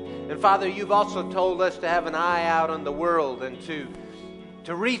in. And Father, you've also told us to have an eye out on the world and to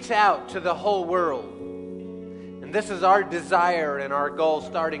to reach out to the whole world. And this is our desire and our goal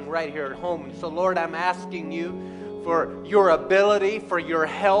starting right here at home. And so, Lord, I'm asking you for your ability, for your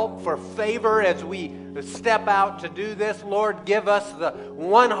help, for favor as we step out to do this. Lord, give us the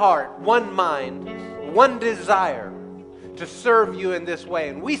one heart, one mind, one desire to serve you in this way.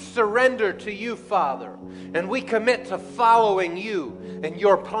 And we surrender to you, Father, and we commit to following you and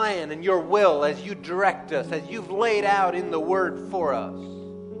your plan and your will as you direct us, as you've laid out in the Word for us.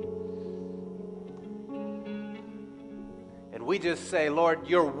 And we just say, Lord,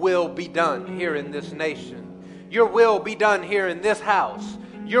 your will be done here in this nation. Your will be done here in this house.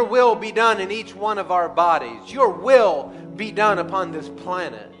 Your will be done in each one of our bodies. Your will be done upon this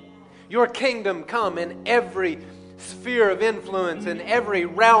planet. Your kingdom come in every sphere of influence, in every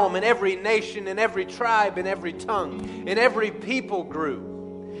realm, in every nation, in every tribe, in every tongue, in every people group.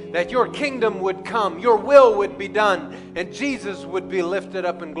 That your kingdom would come, your will would be done, and Jesus would be lifted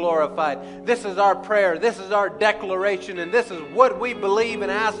up and glorified. This is our prayer, this is our declaration, and this is what we believe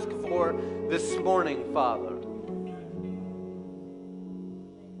and ask for this morning, Father.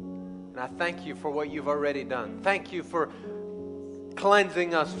 And I thank you for what you've already done. Thank you for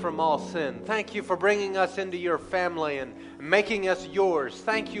cleansing us from all sin. Thank you for bringing us into your family and making us yours.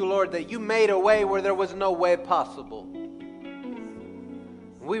 Thank you, Lord, that you made a way where there was no way possible.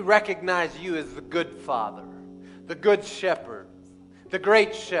 We recognize you as the good Father, the good shepherd, the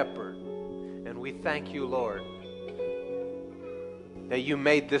great shepherd. And we thank you, Lord, that you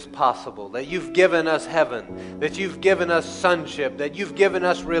made this possible, that you've given us heaven, that you've given us sonship, that you've given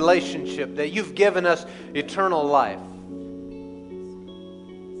us relationship, that you've given us eternal life.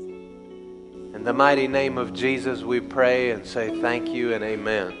 In the mighty name of Jesus, we pray and say thank you and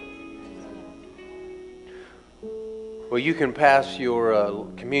amen. Well, you can pass your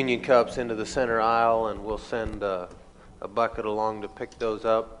communion cups into the center aisle, and we'll send a bucket along to pick those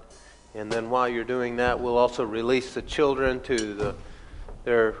up. And then while you're doing that, we'll also release the children to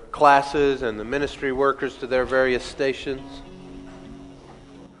their classes and the ministry workers to their various stations.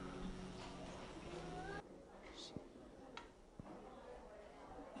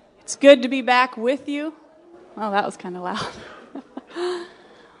 It's good to be back with you. Oh, that was kind of loud.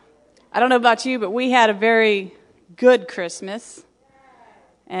 I don't know about you, but we had a very good Christmas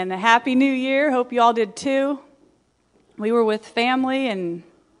and a happy New Year. Hope you all did too. We were with family and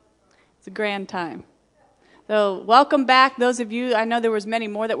it's a grand time. So welcome back, those of you. I know there was many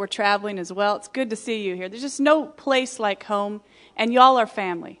more that were traveling as well. It's good to see you here. There's just no place like home, and y'all are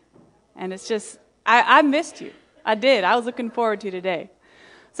family. And it's just, I missed you. I did. I was looking forward to today.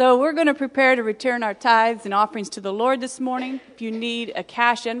 So we're going to prepare to return our tithes and offerings to the Lord this morning. If you need a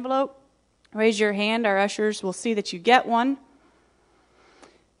cash envelope, raise your hand. Our ushers will see that you get one.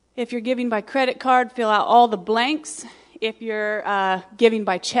 If you're giving by credit card, fill out all the blanks. If you're giving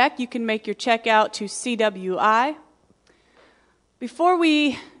by check, you can make your check out to CWI. Before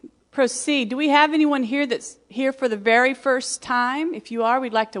we proceed, do we have anyone here that's here for the very first time? If you are,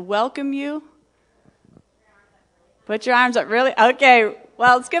 we'd like to welcome you. Put your arms up, really? Okay,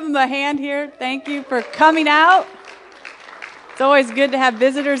 well, let's give them a hand here. Thank you for coming out. It's always good to have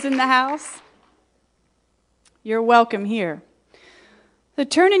visitors in the house. You're welcome here. So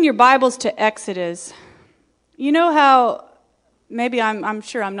turn in your Bibles to Exodus. You know how, maybe I'm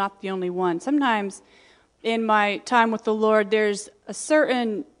sure I'm not the only one. Sometimes in my time with the Lord, there's a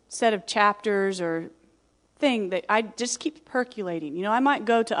certain set of chapters or thing that I just keep percolating. You know, I might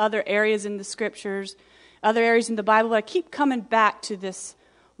go to other areas in the Scriptures, other areas in the Bible, but I keep coming back to this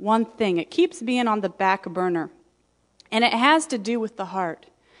one thing. It keeps being on the back burner. And it has to do with the heart.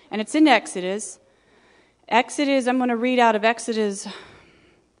 And it's in Exodus. I'm going to read out of Exodus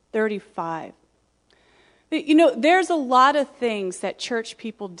 35. You know, there's a lot of things that church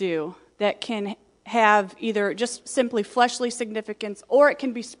people do that can have either just simply fleshly significance or it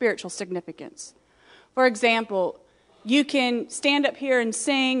can be spiritual significance. For example, you can stand up here and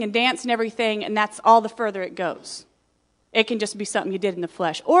sing and dance and everything, and that's all the further it goes. It can just be something you did in the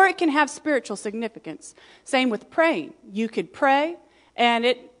flesh. Or it can have spiritual significance. Same with praying. You could pray and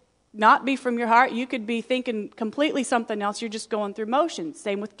it not be from your heart. You could be thinking completely something else. You're just going through motions.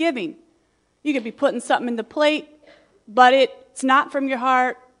 Same with giving. You could be putting something in the plate, but it's not from your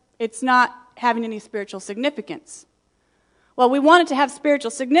heart. It's not having any spiritual significance. Well, we want it to have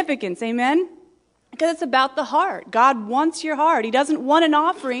spiritual significance, amen? Because it's about the heart. God wants your heart. He doesn't want an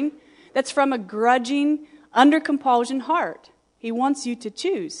offering that's from a grudging, under compulsion heart. He wants you to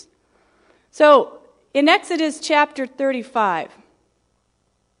choose. So, in Exodus chapter 35,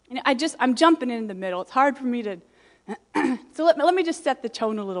 and I'm jumping in the middle. It's hard for me to... So let me just set the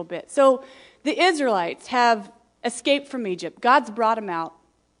tone a little bit. So, the Israelites have escaped from Egypt. God's brought them out.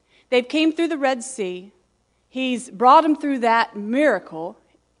 They've came through the Red Sea. He's brought them through that miracle.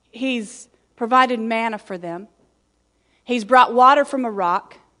 He's provided manna for them. He's brought water from a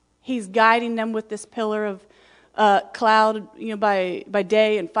rock. He's guiding them with this pillar of cloud, by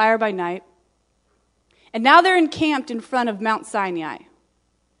day and fire by night. And now they're encamped in front of Mount Sinai.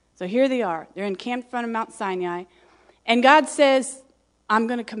 So here they are. They're encamped in front of Mount Sinai. And God says, I'm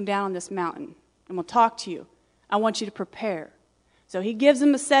going to come down on this mountain. I'm going to talk to you. I want you to prepare. So he gives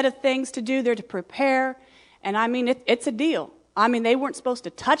them a set of things to do. They're to prepare. And I mean, it's a deal. I mean, they weren't supposed to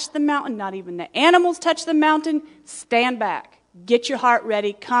touch the mountain. Not even the animals touch the mountain. Stand back. Get your heart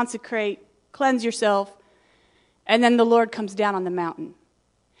ready. Consecrate. Cleanse yourself. And then the Lord comes down on the mountain.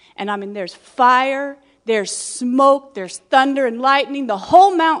 And I mean, there's fire. There's smoke. There's thunder and lightning. The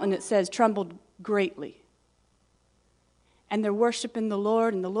whole mountain, it says, trembled greatly. And they're worshiping the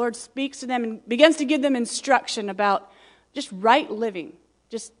Lord. And the Lord speaks to them and begins to give them instruction about just right living.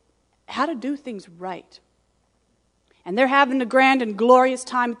 Just how to do things right. And they're having a grand and glorious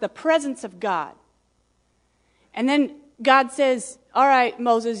time at the presence of God. And then God says, all right,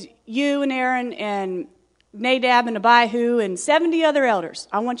 Moses, you and Aaron and Nadab and Abihu and 70 other elders,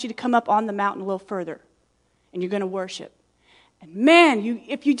 I want you to come up on the mountain a little further. And you're going to worship. And man,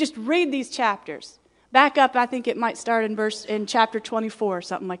 if you just read these chapters, back up, I think it might start in chapter 24 or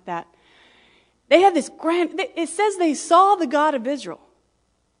something like that. They have this it says they saw the God of Israel.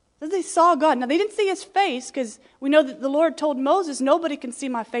 It says they saw God. Now, they didn't see his face because we know that the Lord told Moses, nobody can see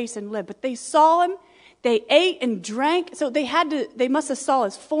my face and live. But they saw him. They ate and drank. So they must have saw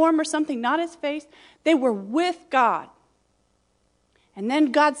his form or something, not his face. They were with God. And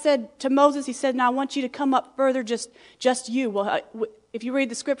then God said to Moses, he said, now I want you to come up further, just you. Well, if you read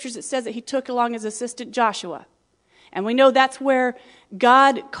the scriptures, it says that he took along his assistant Joshua. And we know that's where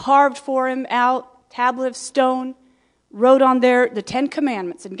God carved for him out, tablet of stone, wrote on there the 10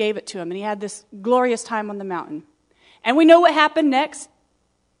 Commandments and gave it to him. And he had this glorious time on the mountain. And we know what happened next.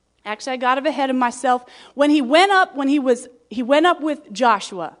 Actually, I got ahead of myself. When he went up with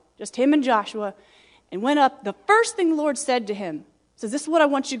Joshua, just him and Joshua, and went up, the first thing the Lord said to him, says, this is what I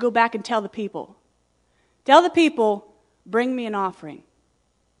want you to go back and tell the people. Tell the people, bring me an offering.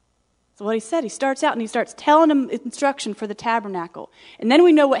 So what he said, he starts out and he starts telling them instruction for the tabernacle. And then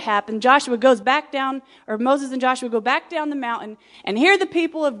we know what happened. Joshua goes back down, or Moses and Joshua go back down the mountain, and here the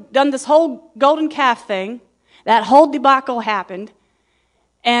people have done this whole golden calf thing. That whole debacle happened.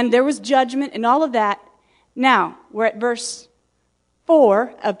 And there was judgment and all of that. Now, we're at verse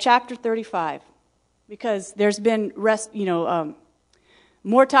 4 of chapter 35. Because there's been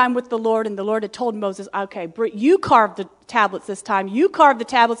more time with the Lord, and the Lord had told Moses, okay, you carve the tablets this time. You carve the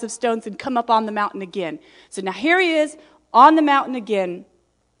tablets of stones and come up on the mountain again. So now here he is on the mountain again,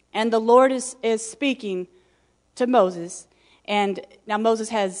 and the Lord is speaking to Moses. And now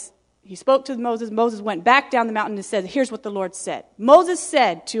he spoke to Moses. Moses went back down the mountain and said, here's what the Lord said. Moses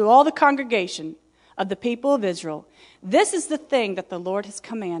said to all the congregation of the people of Israel, this is the thing that the Lord has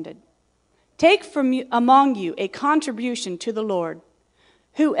commanded. Take from among you a contribution to the Lord.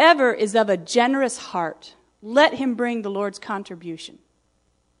 Whoever is of a generous heart, let him bring the Lord's contribution.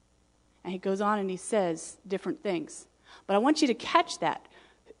 And he goes on and he says different things. But I want you to catch that.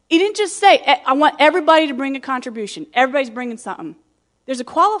 He didn't just say, I want everybody to bring a contribution. Everybody's bringing something. There's a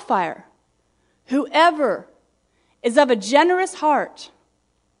qualifier. Whoever is of a generous heart.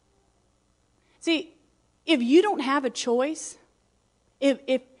 See, if you don't have a choice,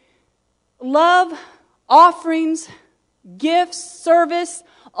 if love, offerings, gifts, service,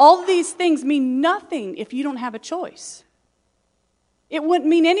 all of these things mean nothing if you don't have a choice. It wouldn't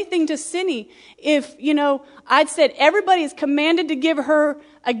mean anything to Cindy if, I'd said everybody is commanded to give her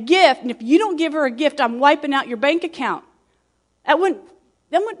a gift, and if you don't give her a gift, I'm wiping out your bank account. That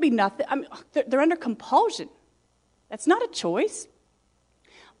wouldn't be nothing. I mean, they're under compulsion. That's not a choice.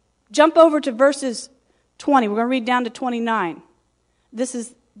 Jump over to verses 20. We're going to read down to 29. This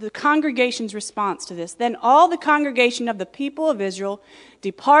is the congregation's response to this. Then all the congregation of the people of Israel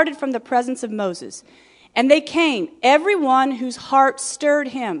departed from the presence of Moses. And they came, everyone whose heart stirred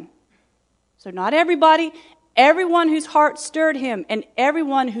him. So not everybody, everyone whose heart stirred him, and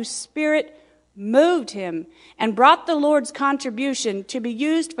everyone whose spirit moved him, and brought the Lord's contribution to be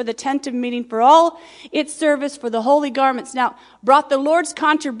used for the tent of meeting, for all its service, for the holy garments. Now, brought the Lord's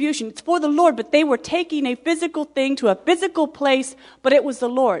contribution. It's for the Lord, but they were taking a physical thing to a physical place, but it was the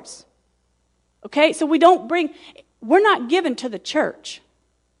Lord's. Okay, so we're not given to the church.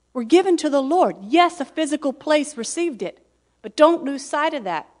 We're given to the Lord. Yes, a physical place received it, but don't lose sight of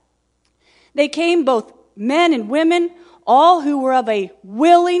that. They came, both men and women, all who were of a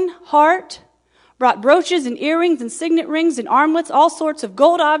willing heart, brought brooches and earrings and signet rings and armlets, all sorts of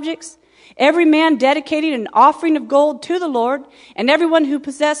gold objects. Every man dedicated an offering of gold to the Lord, and everyone who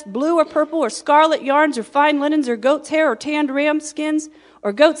possessed blue or purple or scarlet yarns or fine linens or goat's hair or tanned ram skins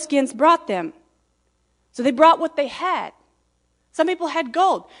or goat skins brought them. So they brought what they had. Some people had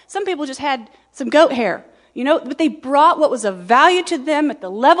gold. Some people just had some goat hair. But they brought what was of value to them at the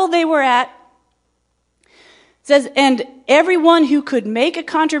level they were at. It says, and everyone who could make a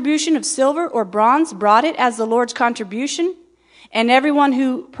contribution of silver or bronze brought it as the Lord's contribution. And everyone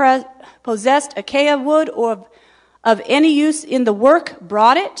who possessed acacia wood or of any use in the work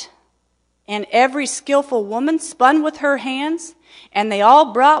brought it. And every skillful woman spun with her hands. And they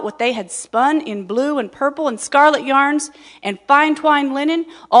all brought what they had spun in blue and purple and scarlet yarns and fine twined linen.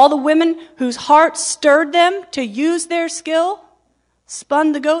 All the women whose hearts stirred them to use their skill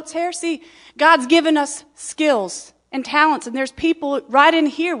spun the goat's hair. See, God's given us skills and talents, and there's people right in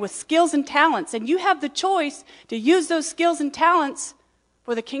here with skills and talents, and you have the choice to use those skills and talents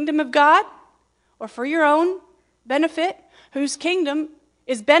for the kingdom of God or for your own benefit, whose kingdom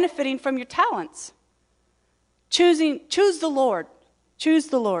is benefiting from your talents. Choose the Lord. Choose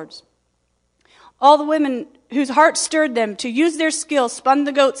the Lord's. All the women whose hearts stirred them to use their skill spun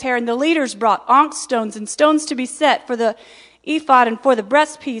the goat's hair, and the leaders brought onyx stones and stones to be set for the ephod and for the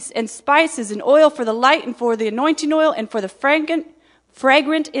breastpiece, and spices and oil for the light and for the anointing oil and for the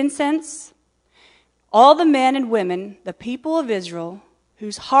fragrant incense. All the men and women, the people of Israel,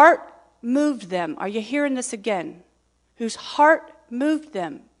 whose heart moved them. Are you hearing this again? Whose heart moved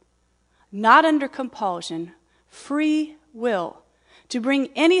them, not under compulsion, free will, to bring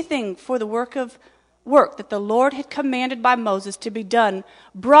anything for the work that the Lord had commanded by Moses to be done,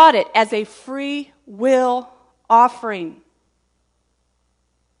 brought it as a free will offering.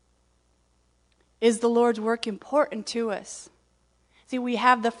 Is the Lord's work important to us? See, we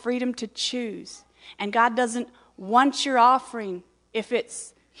have the freedom to choose. And God doesn't want your offering if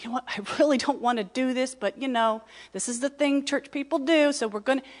it's, I really don't want to do this, but this is the thing church people do, so we're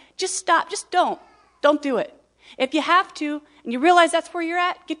going to just stop. Just don't do it. If you have to, and you realize that's where you're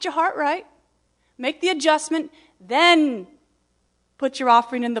at, get your heart right. Make the adjustment, then put your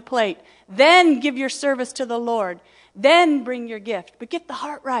offering in the plate. Then give your service to the Lord. Then bring your gift. But get the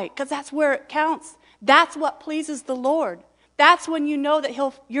heart right, because that's where it counts. That's what pleases the Lord. That's when you know that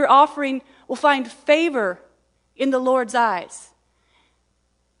your offering will find favor in the Lord's eyes.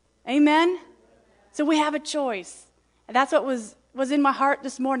 Amen? So we have a choice. And that's what was in my heart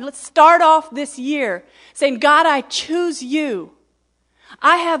this morning. Let's start off this year saying, God, I choose you.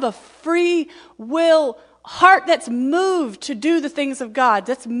 I have a free will heart that's moved to do the things of God,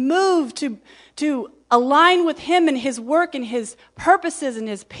 that's moved to align with Him and His work and His purposes and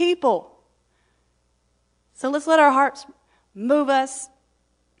His people. So let's let our hearts move us.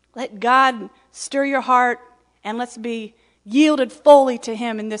 Let God stir your heart, and let's be yielded fully to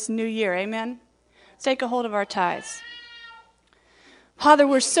Him in this new year. Amen? Let's take a hold of our tithes. Father,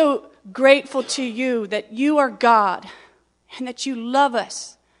 we're so grateful to you that you are God and that you love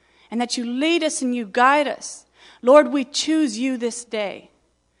us and that you lead us and you guide us. Lord, we choose you this day.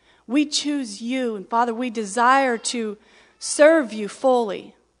 We choose you. And Father, we desire to serve you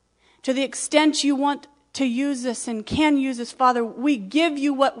fully. To the extent you want to use us and can use us, Father, we give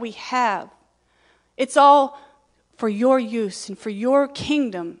you what we have. It's all for your use and for your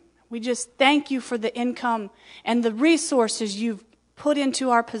kingdom. We just thank you for the income and the resources you've put into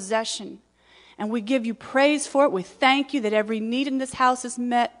our possession. And we give you praise for it. We thank you that every need in this house is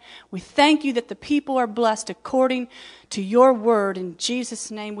met. We thank you that the people are blessed according to your word. In Jesus'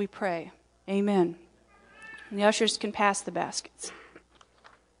 name we pray. Amen. And the ushers can pass the baskets.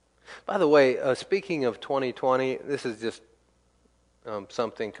 By the way, speaking of 2020, this is just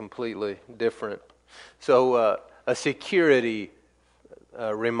something completely different. So a security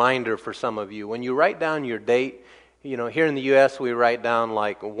reminder for some of you. When you write down your date, here in the U.S. we write down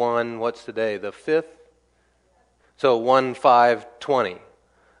like what's today, the 5th? So 1/5/20.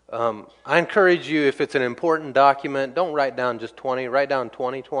 I encourage you, if it's an important document, don't write down just 20, write down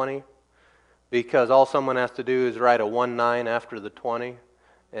 2020, because all someone has to do is write a 19 after the 20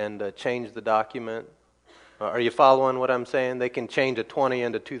 and change the document. Are you following what I'm saying? They can change a 20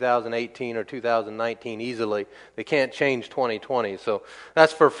 into 2018 or 2019 easily. They can't change 2020. So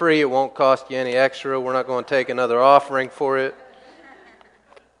that's for free. It won't cost you any extra. We're not going to take another offering for it.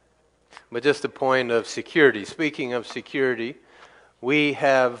 But just a point of security. Speaking of security, we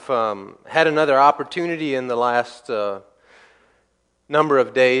have had another opportunity in the last number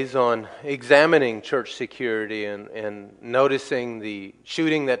of days on examining church security and noticing the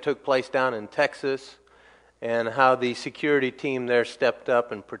shooting that took place down in Texas, and how the security team there stepped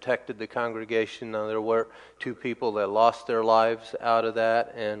up and protected the congregation. Now, there were 2 people that lost their lives out of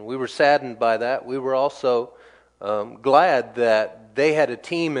that, and we were saddened by that. We were also glad that they had a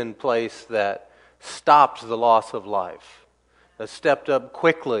team in place that stopped the loss of life, that stepped up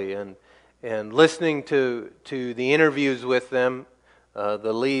quickly. And listening to the interviews with them,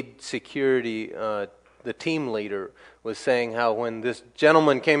 the lead security, the team leader, was saying how when this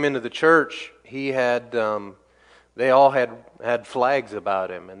gentleman came into the church, he had, they all had flags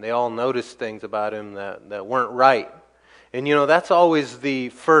about him, and they all noticed things about him that weren't right. And that's always the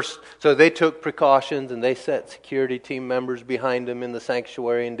first. So they took precautions, and they set security team members behind him in the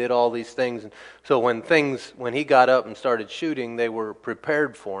sanctuary and did all these things. And so when he got up and started shooting, they were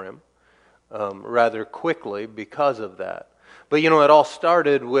prepared for him rather quickly because of that. But it all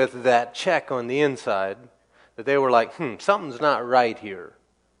started with that check on the inside, that they were like, something's not right here.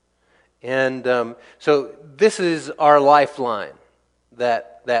 And so this is our lifeline,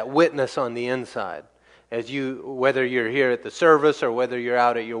 that witness on the inside. Whether you're here at the service or whether you're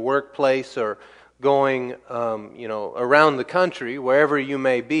out at your workplace or going, around the country, wherever you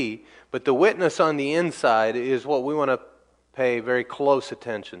may be, but the witness on the inside is what we want to pay very close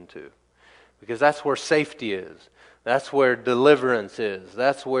attention to, because that's where safety is. That's where deliverance is.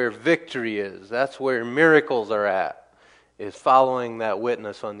 That's where victory is. That's where miracles are at, is following that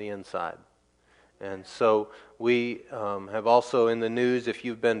witness on the inside. And so we have also in the news, if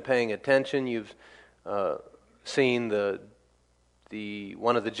you've been paying attention, you've seen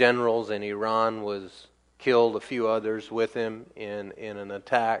one of the generals in Iran was killed, a few others with him in an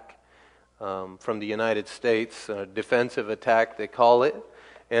attack from the United States, a defensive attack they call it.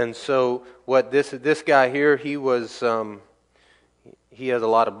 And so what this guy here, he has a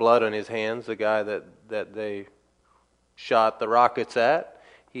lot of blood on his hands, the guy that they shot the rockets at.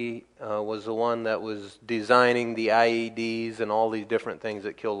 He was the one that was designing the IEDs and all these different things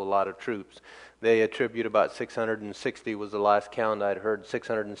that killed a lot of troops. They attribute about 660 was the last count I'd heard,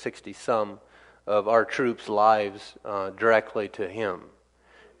 660 some of our troops' lives directly to him.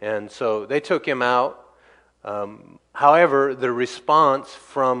 And so they took him out. However, the response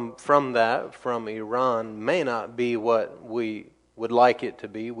from Iran may not be what we would like it to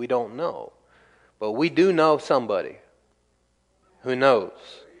be. We don't know. But we do know somebody who knows.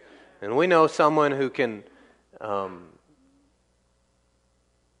 And we know someone who can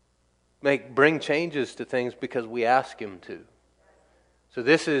bring changes to things because we ask him to. So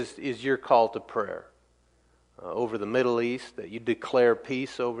this is your call to prayer over the Middle East, that you declare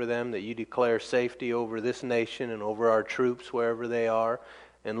peace over them, that you declare safety over this nation and over our troops wherever they are,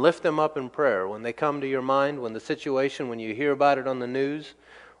 and lift them up in prayer. When they come to your mind, when you hear about it on the news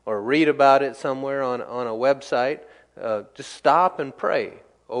or read about it somewhere on a website, just stop and pray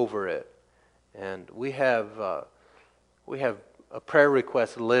over it. And we have a prayer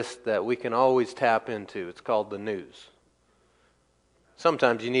request list that we can always tap into. It's called the news.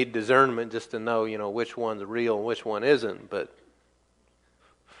 Sometimes you need discernment just to know, which one's real and which one isn't, but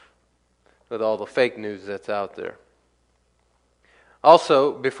with all the fake news that's out there.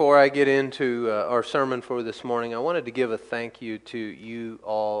 Also, before I get into our sermon for this morning, I wanted to give a thank you to you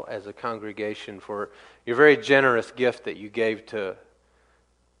all as a congregation for your very generous gift that you gave to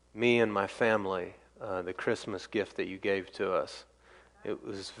me and my family, the Christmas gift that you gave to us. It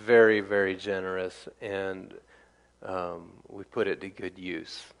was very, very generous, and we put it to good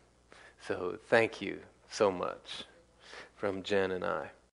use. So thank you so much from Jen and I.